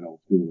definitely going old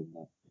school on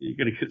that. You're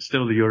going to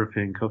still the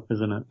European Cup,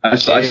 isn't it? I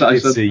said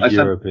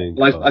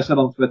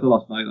on Twitter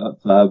last night that,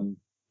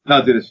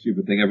 I do this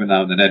stupid thing every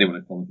now and then. Anyone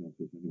who follows me on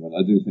Twitter,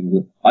 I do think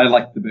that I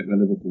like the bit where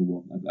Liverpool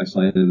won. I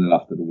cited it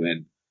after the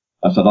win.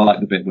 I said I like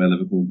the bit where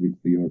Liverpool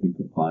reached the European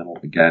Cup final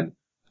again.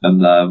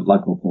 And,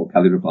 like what Paul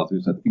Kelly replied to,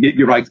 he said,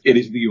 you're right, it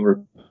is the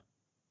European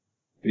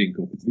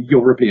Cup. It's the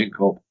European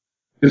Cup.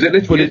 Because it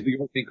literally is the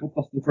European Cup.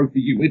 That's the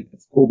trophy you win.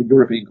 It's called the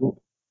European Cup,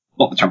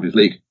 not the Champions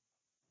League.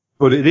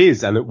 But it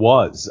is, and it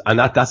was, and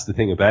that's the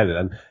thing about it.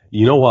 And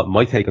you know what?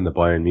 My take on the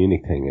Bayern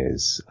Munich thing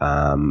is,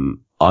 I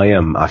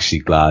am actually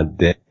glad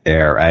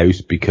they're out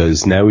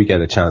because now we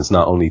get a chance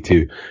not only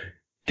to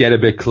get a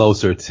bit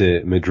closer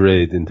to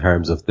Madrid in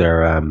terms of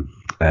their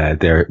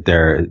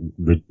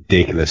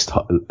ridiculous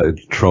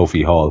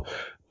trophy haul,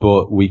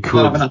 but we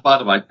could. Not having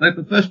that bad.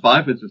 The first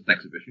 5 is just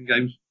exhibition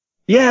games.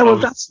 Yeah, well,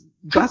 that's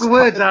the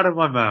words out of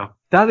my mouth.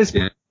 That is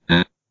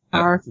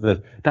part of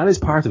it. That is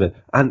part of it.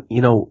 And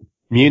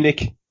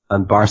Munich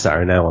and Barca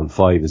are now on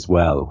 5 as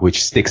well,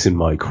 which sticks in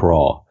my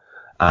craw.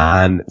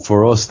 And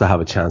for us to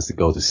have a chance to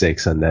go to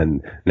 6 and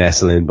then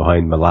nestle in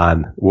behind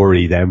Milan,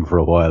 worry them for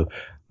a while,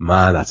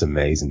 man, that's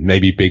amazing.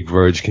 Maybe Big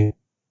Verge can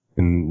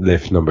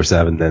lift number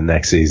 7 then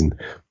next season.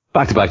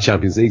 Back-to-back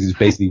Champions Leagues is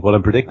basically what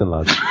I'm predicting,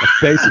 lads.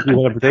 That's basically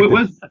what I'm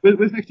predicting.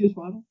 Where's next year's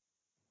final?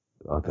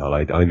 Oh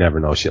God, I never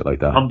know shit like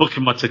that. I'm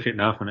booking my ticket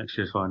now for next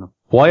year's final.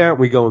 Why aren't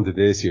we going to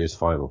this year's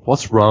final?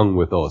 What's wrong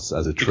with us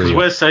as a trio? Because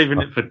we're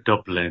saving it for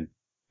Dublin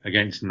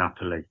against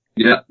Napoli.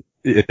 Yeah.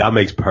 That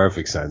makes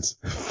perfect sense.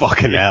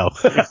 Fucking hell.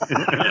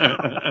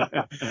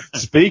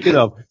 Speaking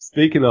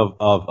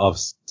of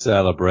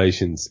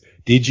celebrations,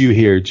 did you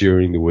hear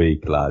during the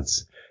week,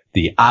 lads,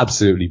 the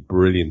absolutely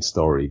brilliant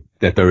story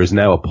that there is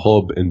now a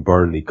pub in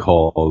Burnley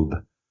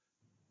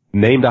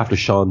named after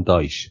Sean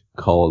Dyche,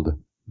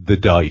 called The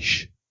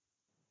Dyche.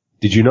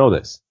 Did you know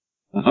this?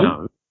 Uh-huh.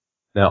 No.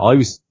 Now, I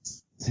was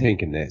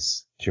thinking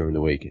this during the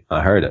week.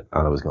 I heard it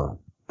and I was going,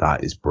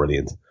 that is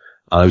brilliant.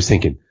 And I was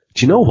thinking,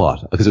 do you know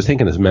what? Because I was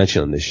thinking as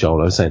mentioned on this show,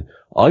 and I was saying,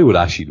 I would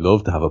actually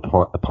love to have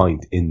a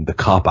pint in the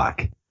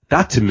Kopak.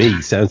 That to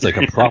me sounds like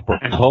a proper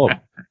pub.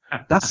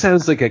 That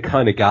sounds like a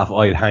kind of gaff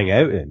I'd hang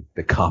out in,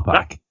 the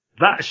Kopak.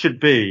 That should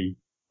be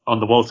on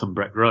the Walton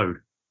Breck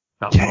Road.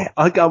 Yeah,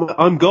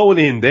 I'm going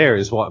in there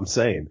is what I'm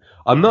saying.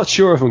 I'm not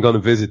sure if I'm going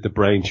to visit the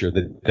Braintree or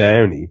the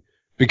Downey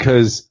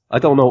because I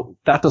don't know,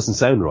 that doesn't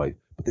sound right.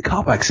 But the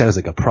Kopak sounds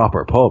like a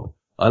proper pub.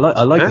 I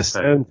like the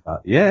sound of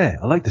that. Yeah,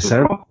 I like the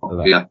sound of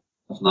that. Yeah,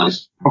 that's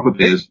nice. Proper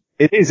beers.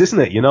 It is, isn't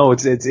it?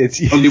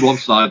 It's only one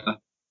cider.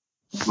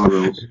 That's my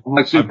rules. I'm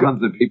like super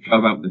fans of people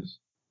about this.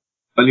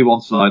 Only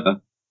one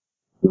cider.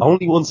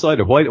 Only one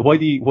cider. Why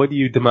do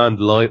you demand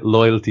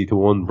loyalty to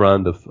one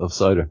brand of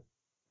cider?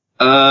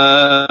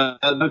 No,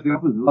 the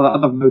opposite.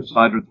 I'd have no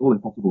cider at all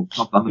if possible.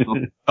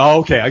 Oh,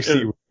 okay. I see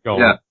where you're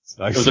going. Yeah.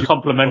 It was a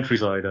complimentary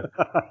cider.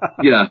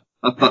 Yeah,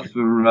 that's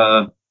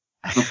for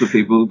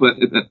people. But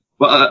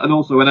and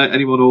also when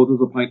anyone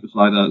orders a pint of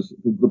cider,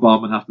 the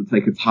barman has to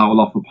take a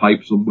towel off a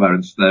pipe somewhere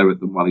and stare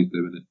at them while he's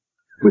doing it.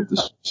 with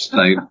the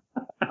stain.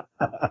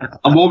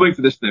 I'm warming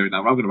to this theory now.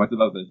 I'm going to write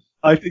about this.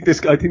 I think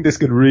this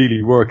could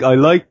really work. I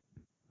like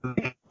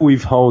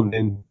we've honed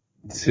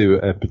into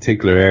a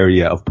particular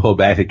area of pub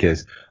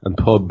etiquette and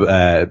pub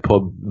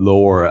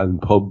lore and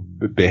pub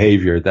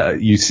behaviour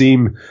that you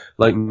seem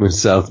like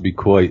myself to be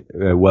quite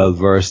well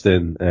versed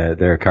in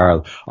there,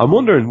 Carl. I'm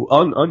wondering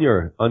on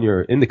your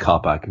in the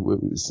copback,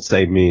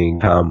 say me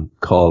and Cam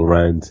call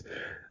round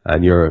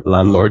and your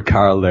landlord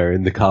Carl there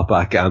in the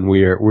copback and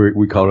we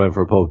call around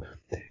for a pub.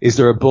 Is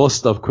there a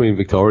bust of Queen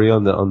Victoria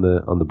on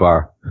the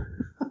bar?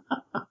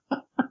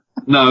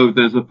 No,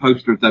 there's a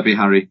poster of Debbie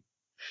Harry.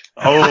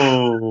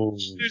 Oh.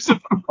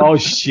 Oh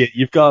shit,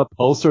 you've got a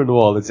poster on the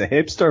wall. It's a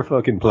hipster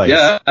fucking place.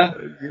 Yeah.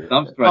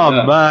 That's right,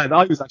 oh man,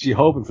 I was actually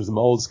hoping for some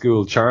old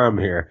school charm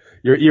here.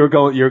 You're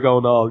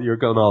going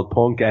all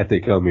punk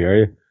ethic on me, are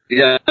you?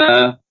 Yeah.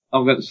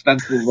 I've got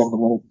stencils on the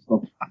wall and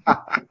stuff.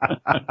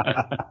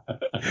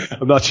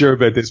 I'm not sure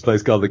about this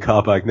place called the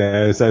Coppack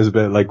now. It sounds a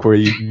bit like where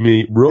you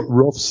meet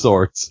rough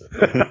sorts.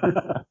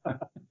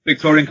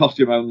 Victorian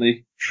costume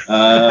only.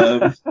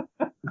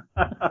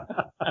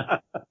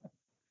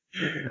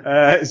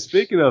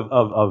 Speaking of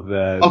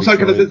oh, sorry,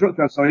 can I interrupt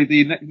you? Sorry,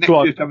 the next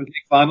year's Champions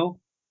League final?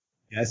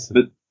 Yes.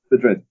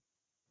 Madrid.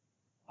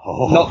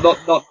 Oh. Not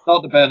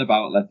the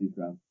Bernabeu at Letty's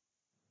ground.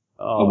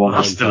 Oh,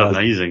 that's still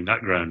amazing, that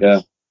ground.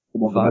 Yeah.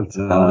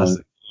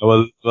 Fantastic.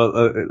 Well,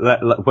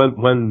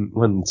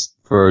 when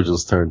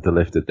Virgil's turn to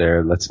lift it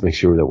there, let's make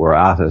sure that we're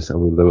at it and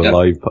we'll do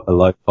a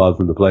live pod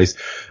from the place.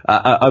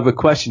 I have a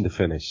question to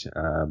finish.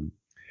 I'm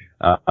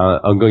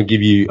going to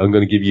give you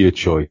a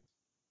choice.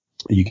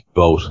 You can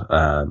vote,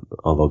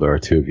 although there are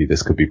two of you,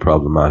 this could be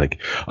problematic.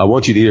 I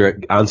want you to either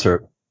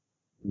answer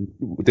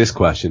this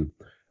question: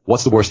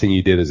 what's the worst thing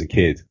you did as a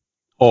kid?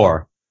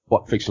 Or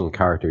what fictional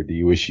character do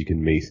you wish you could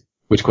meet?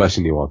 Which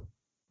question do you want?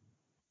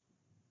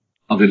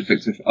 I'll do the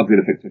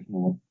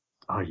fictional one.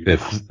 Oh, you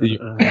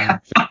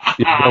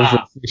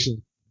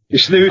You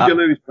snooze, you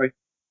lose, Frank.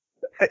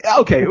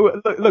 Okay,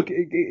 look,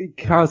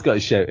 Carl's got a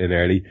shout in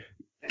early.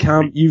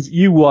 Cam,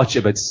 you watch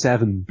about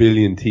 7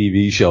 billion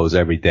TV shows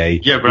every day.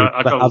 Yeah, but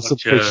I don't watch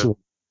fictional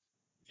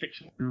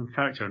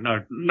character.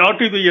 No, I'll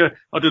do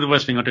the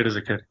worst thing I did as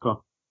a kid. Go on.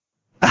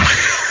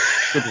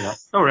 Good with that.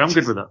 Sorry, I'm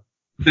good with that.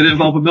 Did it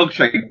involve a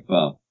milkshake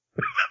bar?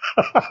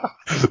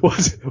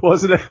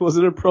 Was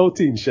it a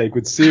protein shake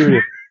with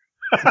cereal?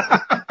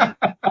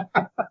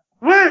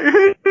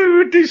 Who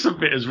would do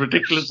something as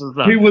ridiculous as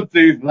that? Who would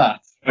do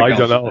that? I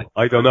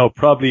don't know.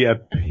 Probably a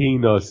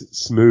peanut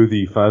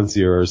smoothie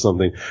fancier or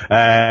something.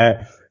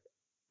 Cam.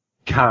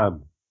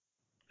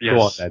 Yes.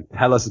 Go on then.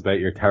 Tell us about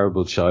your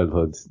terrible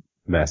childhood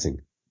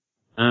messing.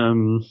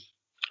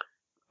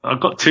 I've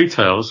got two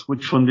tales.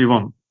 Which one do you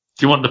want?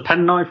 Do you want the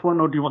penknife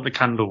one or do you want the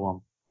candle one?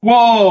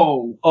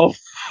 Whoa! Oh,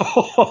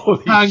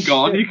 hang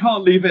on. You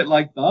can't leave it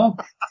like that.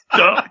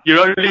 You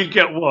only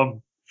get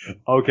one.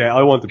 Okay,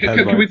 I want the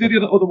penknife. Can we do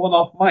the other one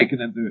off mic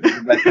and then do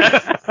it like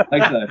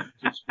that?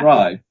 Just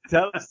right.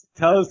 Tell us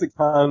the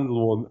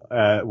candle one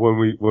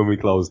when we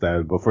close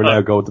down. But for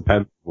now, go with the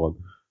pen one.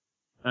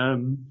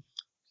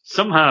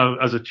 Somehow,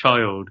 as a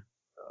child,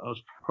 I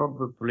was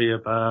probably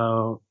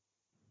about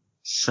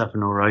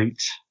 7 or 8.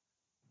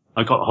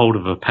 I got hold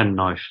of a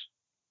penknife,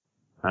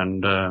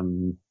 and I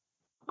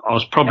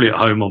was probably at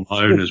home on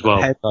my own as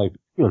well.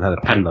 Everyone had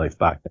a penknife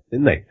back then,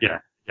 didn't they? Yeah.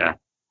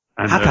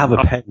 And had to have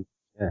a pen.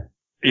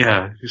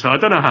 Yeah. So I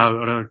don't know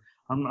how.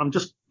 I'm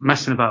just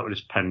messing about with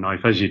this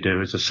penknife as you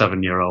do as a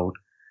 7-year-old.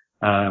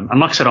 And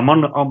like I said,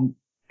 I'm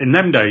in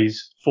them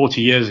days,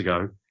 40 years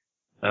ago.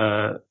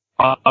 I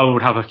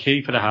would have a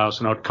key for the house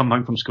and I'd come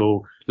home from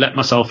school, let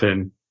myself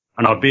in,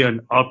 and I'd be at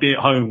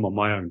home on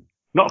my own.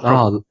 Not a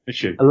problem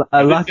issue.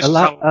 A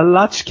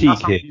latchkey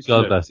key.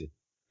 God bless you.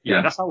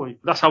 Yeah, that's how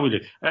we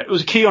did. It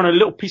was a key on a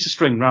little piece of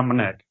string around my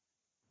neck.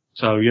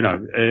 So,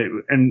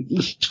 and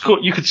the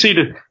school, you could see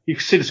the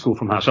school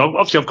from house. So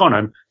obviously I've gone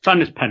home,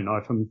 found this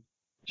penknife and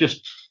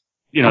just,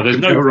 there's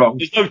no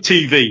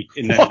TV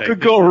in there. What could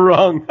go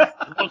wrong?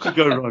 What could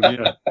go wrong,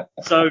 yeah.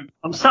 So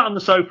I'm sat on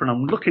the sofa and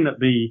I'm looking at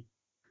the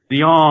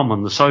arm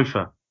on the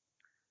sofa.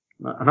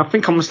 And I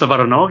think I must have had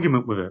an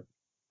argument with it.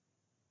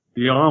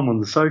 The arm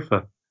on the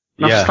sofa.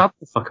 And I've stabbed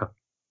the fucker.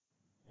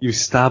 You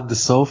stabbed the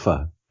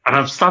sofa? And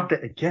I've stabbed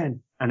it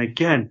again and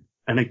again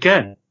and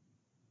again.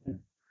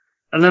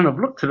 And then I've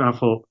looked at it and I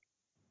thought,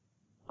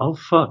 oh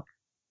fuck.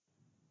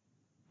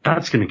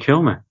 That's gonna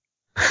kill me.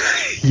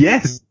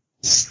 Yes.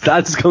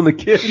 That's gonna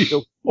kill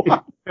you.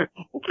 What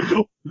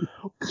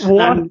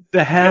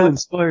the hell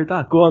inspired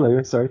that? Go on,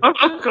 I'm sorry.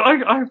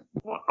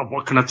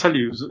 What can I tell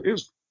you? It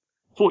was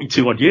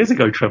 42 odd years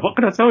ago, Trev. What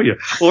can I tell you?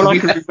 All I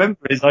can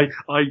remember is I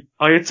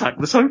attacked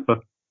the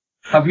sofa.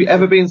 Have you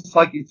ever been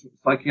psychiatrist?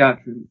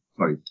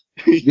 Sorry.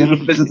 Have you ever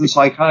visited a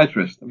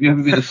psychiatrist? Have you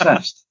ever been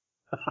assessed?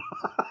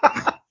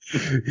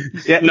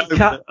 Yeah, no,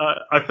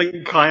 I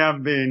think I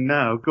am being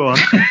now. Go on.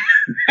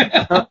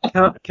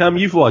 Cam,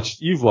 you've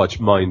watched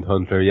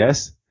Mindhunter,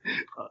 yes?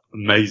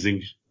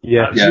 Amazing.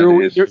 Yeah.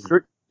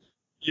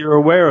 You're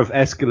aware of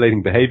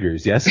escalating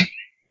behaviours, yes?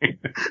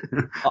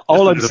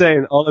 All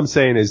I'm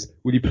saying is,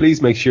 will you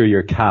please make sure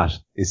your cat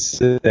is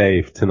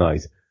safe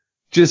tonight?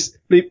 Just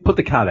put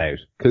the cat out,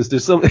 because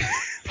there's something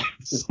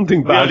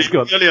bad's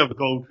going on. We only have a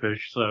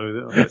goldfish,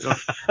 so.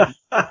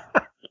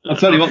 I'll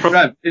tell you what,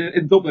 Trev,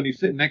 in Dublin, he's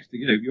sitting next to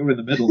you. You're in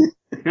the middle.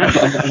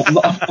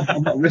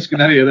 I'm not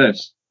risking any of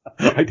this.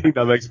 I think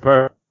that makes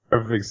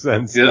perfect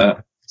sense.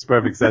 Yeah. It's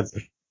perfect sense.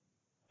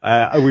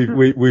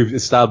 We've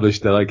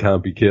established that I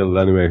can't be killed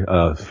anyway.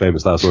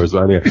 Famous last words,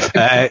 but anyway.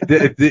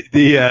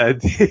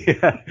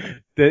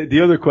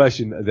 The other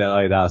question that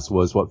I'd asked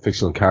was, what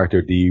fictional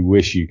character do you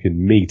wish you could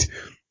meet?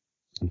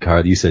 And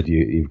Carl, you said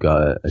you've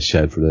got a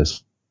shed for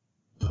this.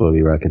 What do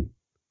you reckon?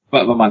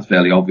 But mine's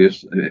fairly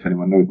obvious. If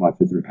anyone knows my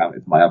Twitter account,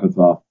 it's my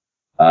avatar.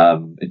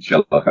 It's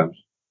Sherlock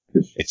Holmes.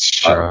 It's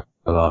Sherlock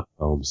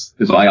Holmes.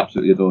 Because I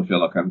absolutely adore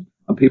Sherlock Holmes.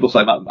 And people say,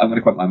 I'm going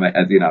to quote my mate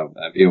Eddie now.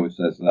 He always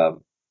says,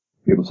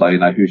 people say,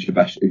 who's your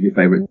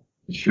favourite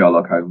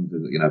Sherlock Holmes?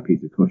 Is it,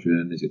 Peter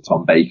Cushing? Is it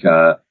Tom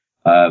Baker?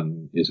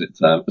 Is it,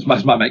 as much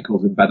as my mate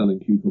calls him Bedell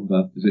and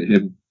Cucumber, is it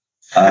him?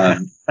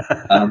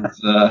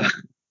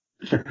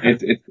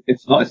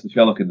 It's not, it's the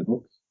Sherlock in the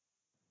books.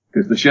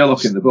 Because the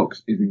Sherlock in the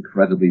books is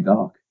incredibly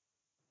dark.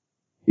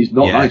 He's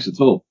not nice at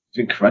all.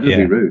 He's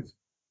incredibly rude.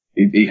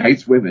 He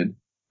hates women.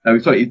 No,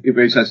 sorry,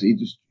 he says he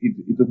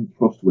doesn't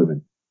trust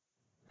women.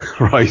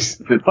 Right.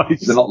 They're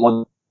not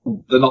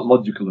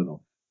logical enough.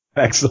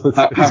 Excellent.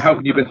 How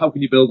can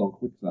you build on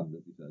quicksand,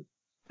 as he says?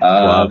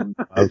 Wow.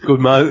 Good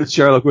man,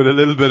 Sherlock, with a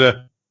little bit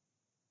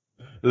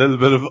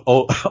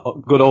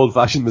of good old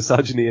fashioned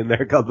misogyny in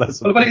there. God bless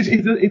him. But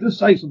he does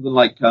say something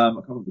like, I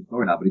can't remember the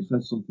story now, but he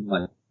says something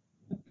like,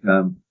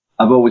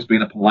 I've always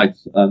been a polite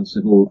and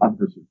civil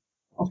adversary.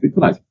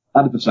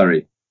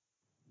 Adversary.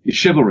 He's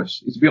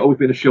chivalrous. He's always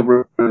been a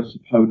chivalrous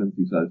opponent,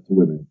 he says, to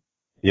women.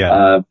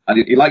 Yeah.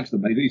 And he likes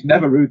them. And he's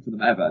never rude to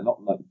them ever,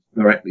 not like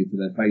directly to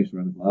their face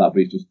or anything like that,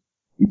 but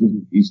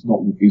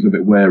he's a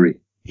bit wary.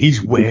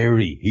 He's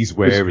wary.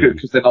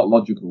 Because they're not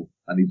logical,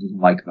 and he doesn't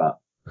like that.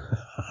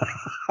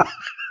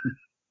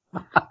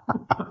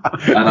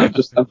 And I'm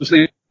just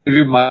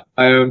leaving my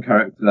own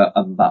character at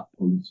that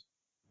point.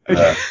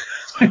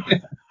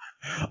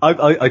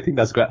 I think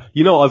that's great.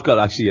 I've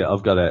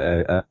got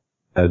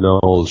an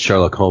old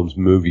Sherlock Holmes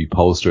movie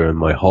poster in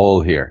my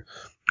hall here,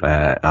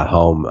 at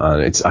home,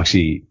 and it's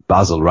actually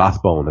Basil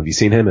Rathbone. Have you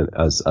seen him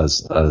as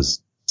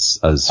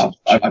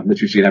I've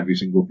literally seen every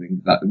single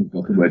thing that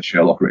got the word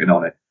Sherlock written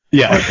on it.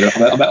 Yeah.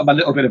 I'm a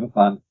little bit of a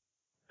fan.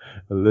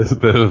 A little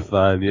bit of a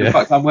fan, yeah. In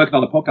fact, I'm working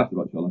on a podcast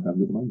about Sherlock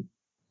Holmes at the moment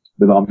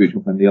with our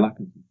mutual friend Neil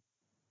Atkinson.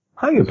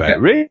 Hang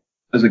about, really?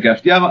 As a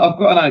guest. Yeah, I've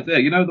got an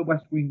idea. The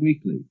West Wing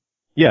Weekly?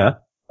 Yeah.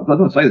 I don't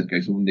want to say this in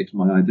case someone nicks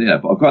my idea,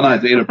 but I've got an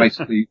idea of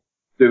basically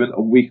doing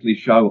a weekly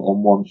show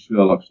on one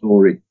Sherlock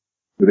story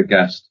with a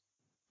guest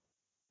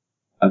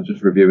and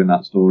just reviewing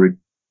that story.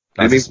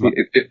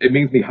 It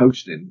means me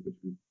hosting, which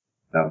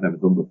I've never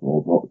done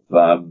before, but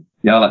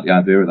I like the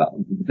idea of that.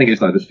 The thing is,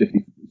 though, there's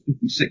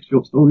 56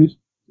 short stories,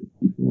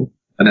 54,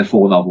 and then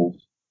 4 novels.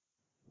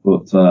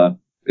 But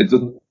it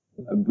doesn't.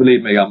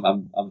 Believe me, I'm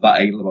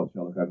that anal about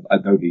Sherlock Holmes. I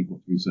don't need much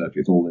research.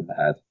 It's all in the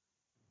head.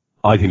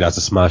 I think that's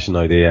a smashing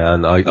idea,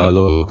 and I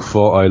look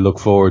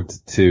forward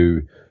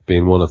to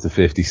being one of the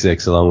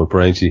 56 along with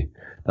Branchy.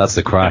 That's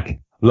the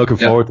crack. Looking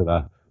forward to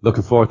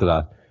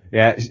that.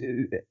 Yeah.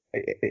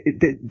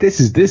 This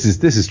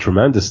is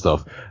tremendous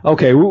stuff.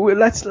 Okay,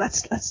 let's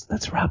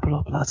wrap it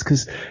up, lads,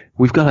 because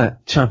we've got a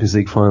Champions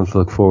League final to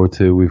look forward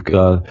to. We've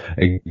got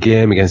a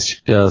game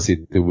against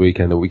Chelsea the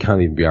weekend that we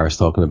can't even be arsed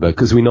talking about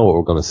because we know what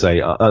we're going to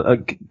say.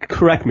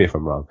 Correct me if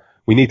I'm wrong.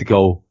 We need to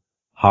go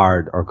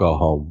hard or go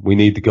home. We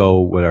need to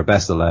go with our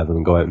best 11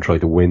 and go out and try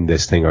to win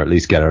this thing, or at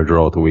least get our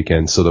draw at the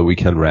weekend so that we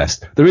can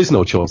rest. There is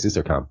no choice, is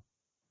there, Cam?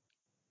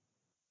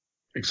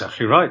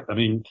 Exactly right. I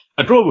mean,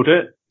 a draw will do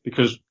it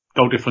because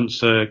goal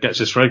difference gets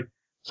us through.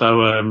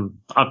 So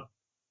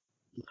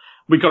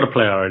we got to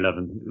play our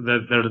 11.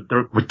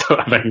 We don't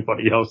have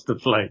anybody else to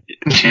play.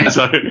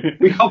 So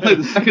we can't play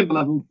the second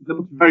 11. They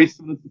look very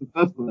similar to the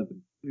first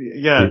 11.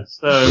 Yeah.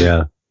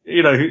 So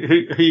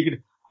who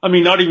I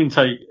mean, I'd even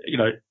take,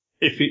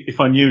 if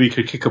I knew he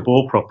could kick a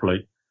ball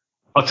properly,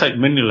 I'd take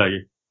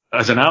Mignolet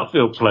as an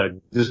outfield player.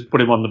 Just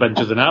put him on the bench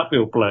as an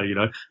outfield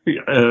player.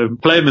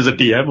 Play him as a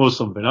DM or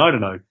something. I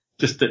don't know.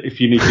 Just if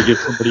you need to give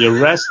somebody a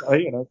rest,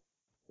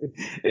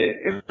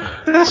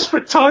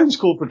 desperate times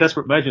call for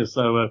desperate measures.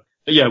 So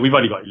we've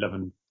only got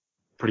 11.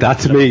 That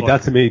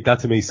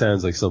to me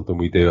sounds like something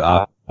we do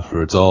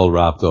after it's all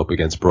wrapped up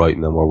against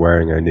Brighton and we're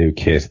wearing our new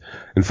kit.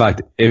 In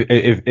fact,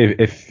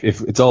 if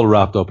it's all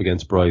wrapped up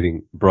against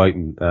Brighton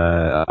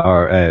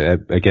or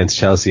against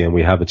Chelsea and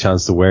we have a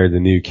chance to wear the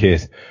new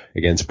kit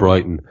against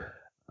Brighton,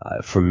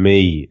 for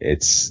me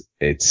it's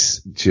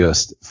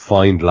just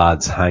find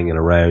lads hanging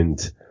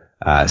around,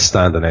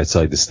 standing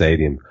outside the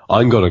stadium.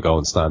 I'm going to go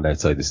and stand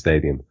outside the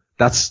stadium.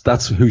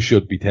 That's who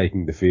should be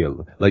taking the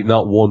field. Like,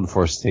 not one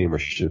first teamer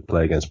should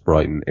play against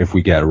Brighton if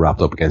we get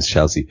wrapped up against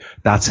Chelsea.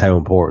 That's how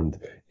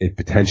important it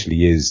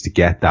potentially is to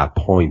get that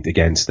point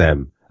against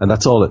them And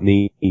that's all it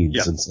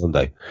needs on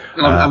Sunday.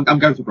 Well, I'm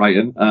going to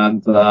Brighton,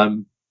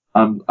 and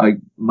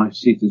my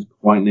seat is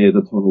quite near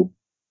the tunnel,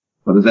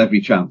 but there's every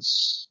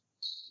chance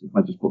if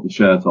I just put the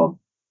shirt on,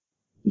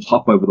 just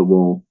hop over the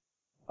wall,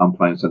 I'm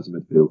playing centre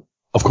midfield.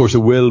 Of course, it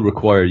will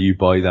require you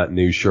buy that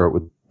new shirt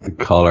with the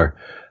collar.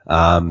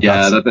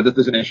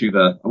 There's an issue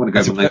there. I want to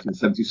go for a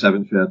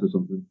 1977 shirt or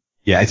something.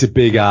 Yeah, it's a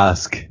big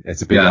ask.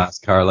 It's a big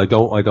ask, Carl. I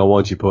don't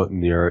want you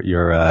putting your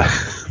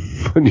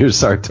putting your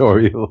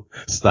sartorial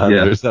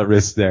standards at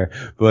risk there.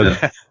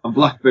 But and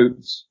black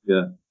boots.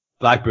 Yeah.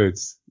 Black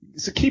boots.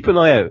 So keep an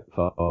eye out,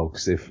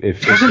 folks. If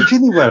doesn't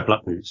Ginny wear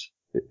black boots?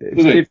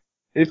 If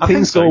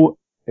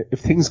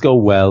things go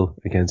well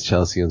against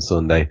Chelsea on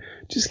Sunday,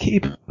 just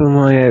keep an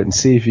eye out and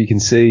see if you can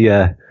see.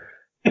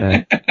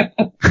 Believe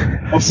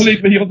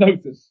me, you'll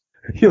notice.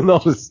 You'll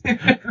notice.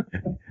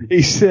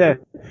 He's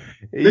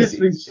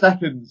literally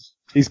seconds.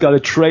 He's got a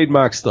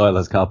trademark style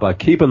as Kappa.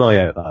 Keep an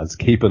eye out, lads.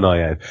 Keep an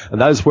eye out. And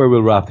that is where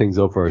we'll wrap things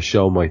up for our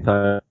show.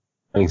 My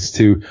thanks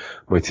to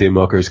my team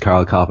muckers,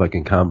 Carl Kopic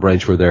and Cam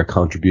Branch, for their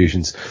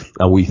contributions.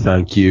 And we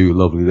thank you,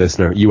 lovely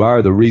listener. You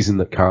are the reason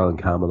that Carl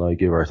and Cam and I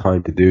give our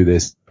time to do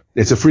this.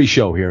 It's a free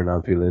show here in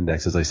Anfield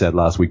Index, as I said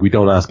last week. We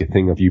don't ask a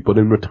thing of you, but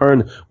in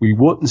return, we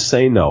wouldn't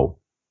say no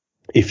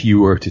if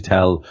you were to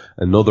tell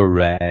another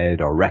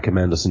Red or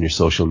recommend us on your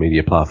social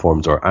media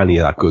platforms or any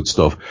of that good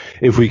stuff.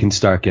 If we can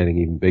start getting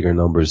even bigger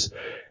numbers,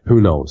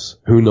 who knows?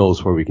 Who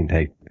knows where we can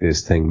take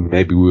this thing?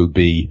 Maybe we'll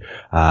be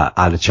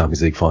at a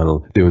Champions League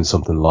final doing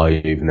something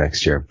live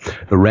next year.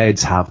 The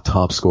Reds have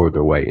top scored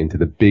their way into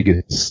the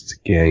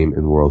biggest game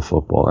in world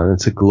football, and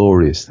it's a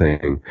glorious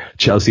thing.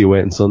 Chelsea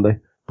away on Sunday,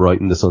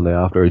 Brighton the Sunday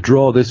after. A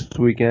draw this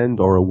weekend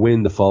or a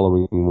win the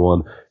following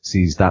one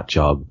sees that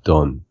job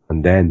done.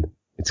 And then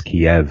it's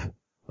Kiev,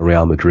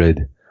 Real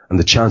Madrid, and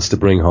the chance to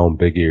bring home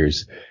big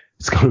ears.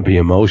 It's going to be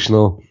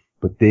emotional,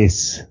 but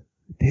this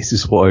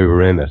is why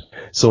we're in it.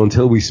 So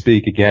until we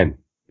speak again,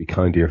 be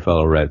kind to your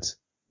fellow Reds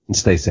and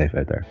stay safe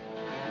out there.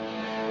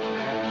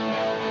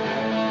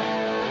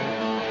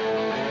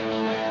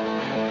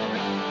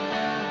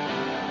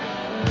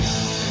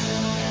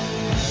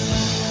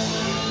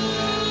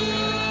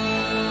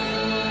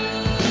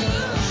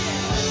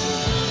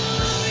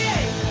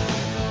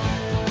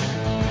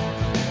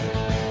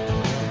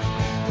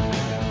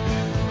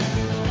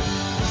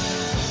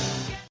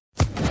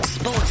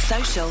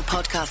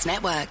 Podcast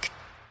Network.